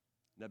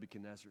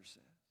 Nebuchadnezzar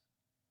says.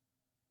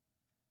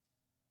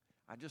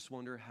 I just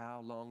wonder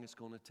how long it's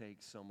going to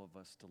take some of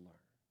us to learn.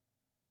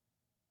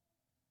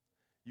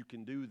 You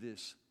can do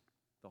this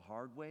the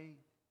hard way,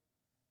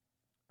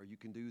 or you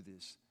can do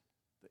this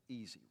the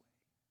easy way.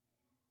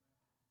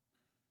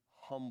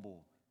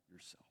 Humble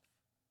yourself.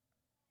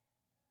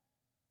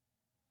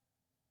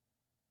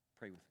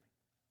 Pray with me.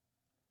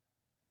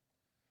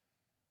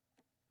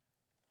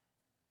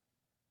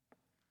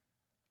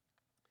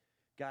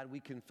 God, we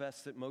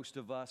confess that most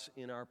of us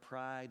in our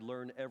pride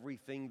learn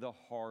everything the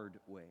hard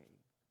way.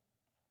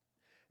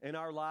 In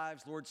our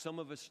lives, Lord, some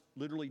of us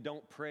literally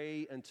don't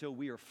pray until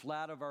we are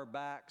flat of our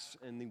backs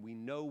and then we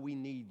know we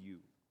need you.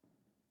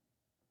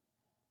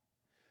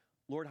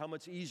 Lord, how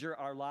much easier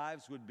our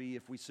lives would be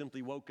if we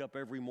simply woke up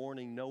every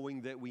morning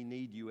knowing that we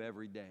need you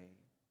every day.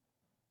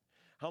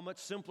 How much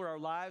simpler our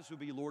lives would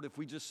be, Lord, if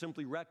we just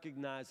simply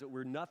recognize that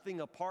we're nothing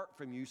apart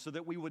from you so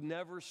that we would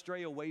never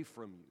stray away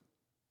from you.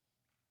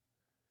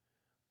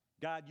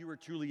 God, you are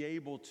truly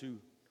able to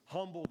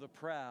humble the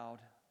proud,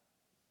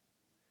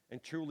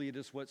 and truly it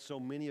is what so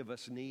many of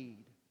us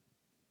need.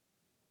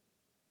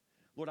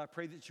 Lord, I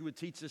pray that you would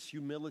teach us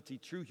humility,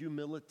 true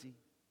humility,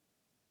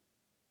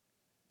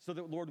 so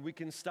that, Lord, we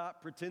can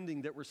stop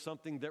pretending that we're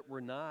something that we're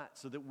not,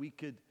 so that we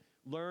could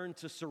learn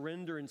to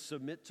surrender and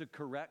submit to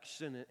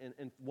correction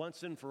and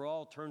once and for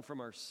all turn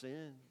from our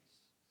sins,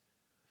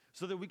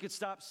 so that we could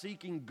stop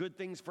seeking good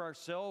things for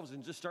ourselves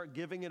and just start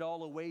giving it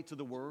all away to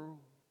the world,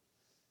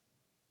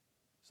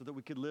 so that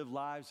we could live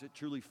lives that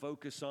truly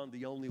focus on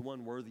the only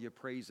one worthy of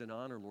praise and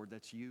honor, Lord,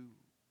 that's you.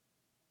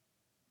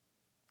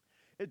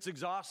 It's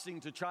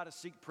exhausting to try to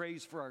seek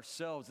praise for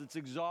ourselves. It's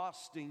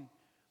exhausting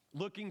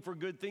looking for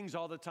good things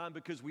all the time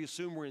because we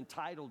assume we're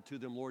entitled to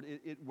them, Lord.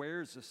 It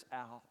wears us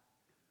out.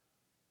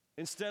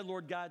 Instead,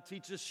 Lord God,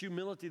 teach us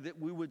humility, that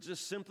we would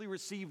just simply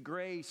receive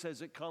grace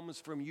as it comes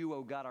from you,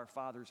 oh God, our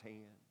Father's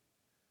hand.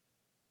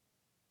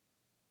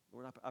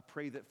 Lord, I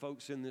pray that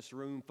folks in this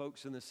room,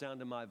 folks in the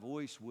sound of my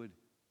voice would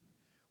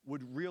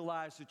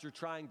realize that you're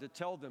trying to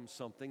tell them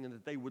something and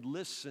that they would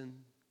listen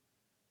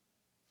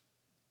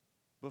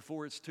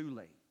before it's too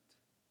late.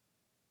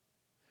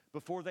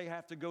 Before they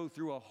have to go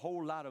through a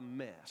whole lot of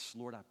mess.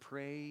 Lord, I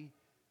pray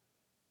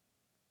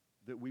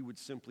that we would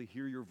simply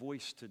hear your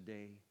voice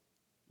today,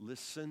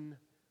 listen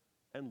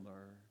and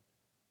learn.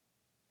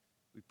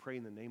 We pray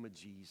in the name of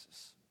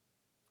Jesus.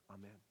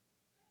 Amen.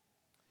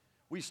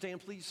 Will you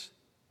stand, please?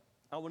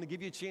 I want to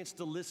give you a chance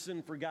to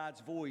listen for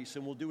God's voice,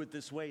 and we'll do it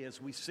this way.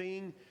 As we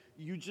sing,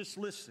 you just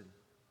listen.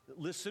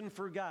 Listen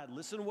for God.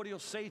 Listen to what He'll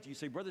say to you.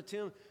 Say, Brother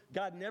Tim,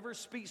 God never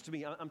speaks to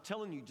me. I'm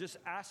telling you, just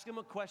ask Him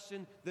a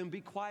question, then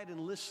be quiet and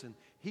listen.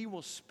 He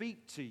will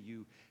speak to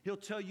you. He'll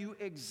tell you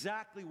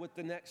exactly what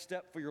the next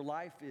step for your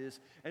life is,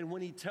 and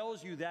when He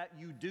tells you that,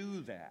 you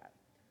do that.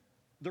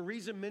 The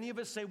reason many of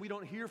us say we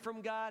don't hear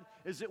from God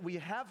is that we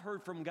have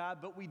heard from God,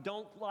 but we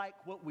don't like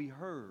what we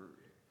heard.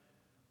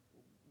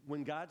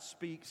 When God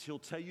speaks, He'll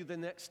tell you the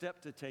next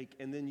step to take,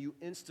 and then you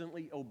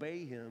instantly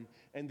obey Him,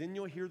 and then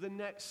you'll hear the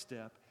next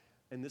step.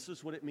 And this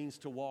is what it means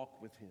to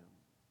walk with Him.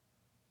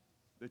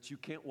 That you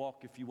can't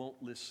walk if you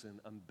won't listen.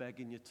 I'm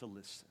begging you to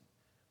listen.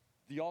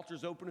 The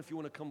altar's open if you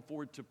want to come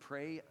forward to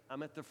pray.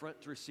 I'm at the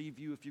front to receive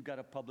you if you've got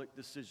a public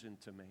decision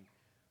to make.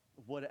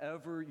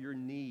 Whatever your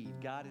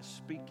need, God is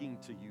speaking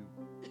to you.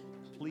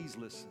 Please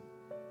listen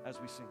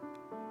as we sing.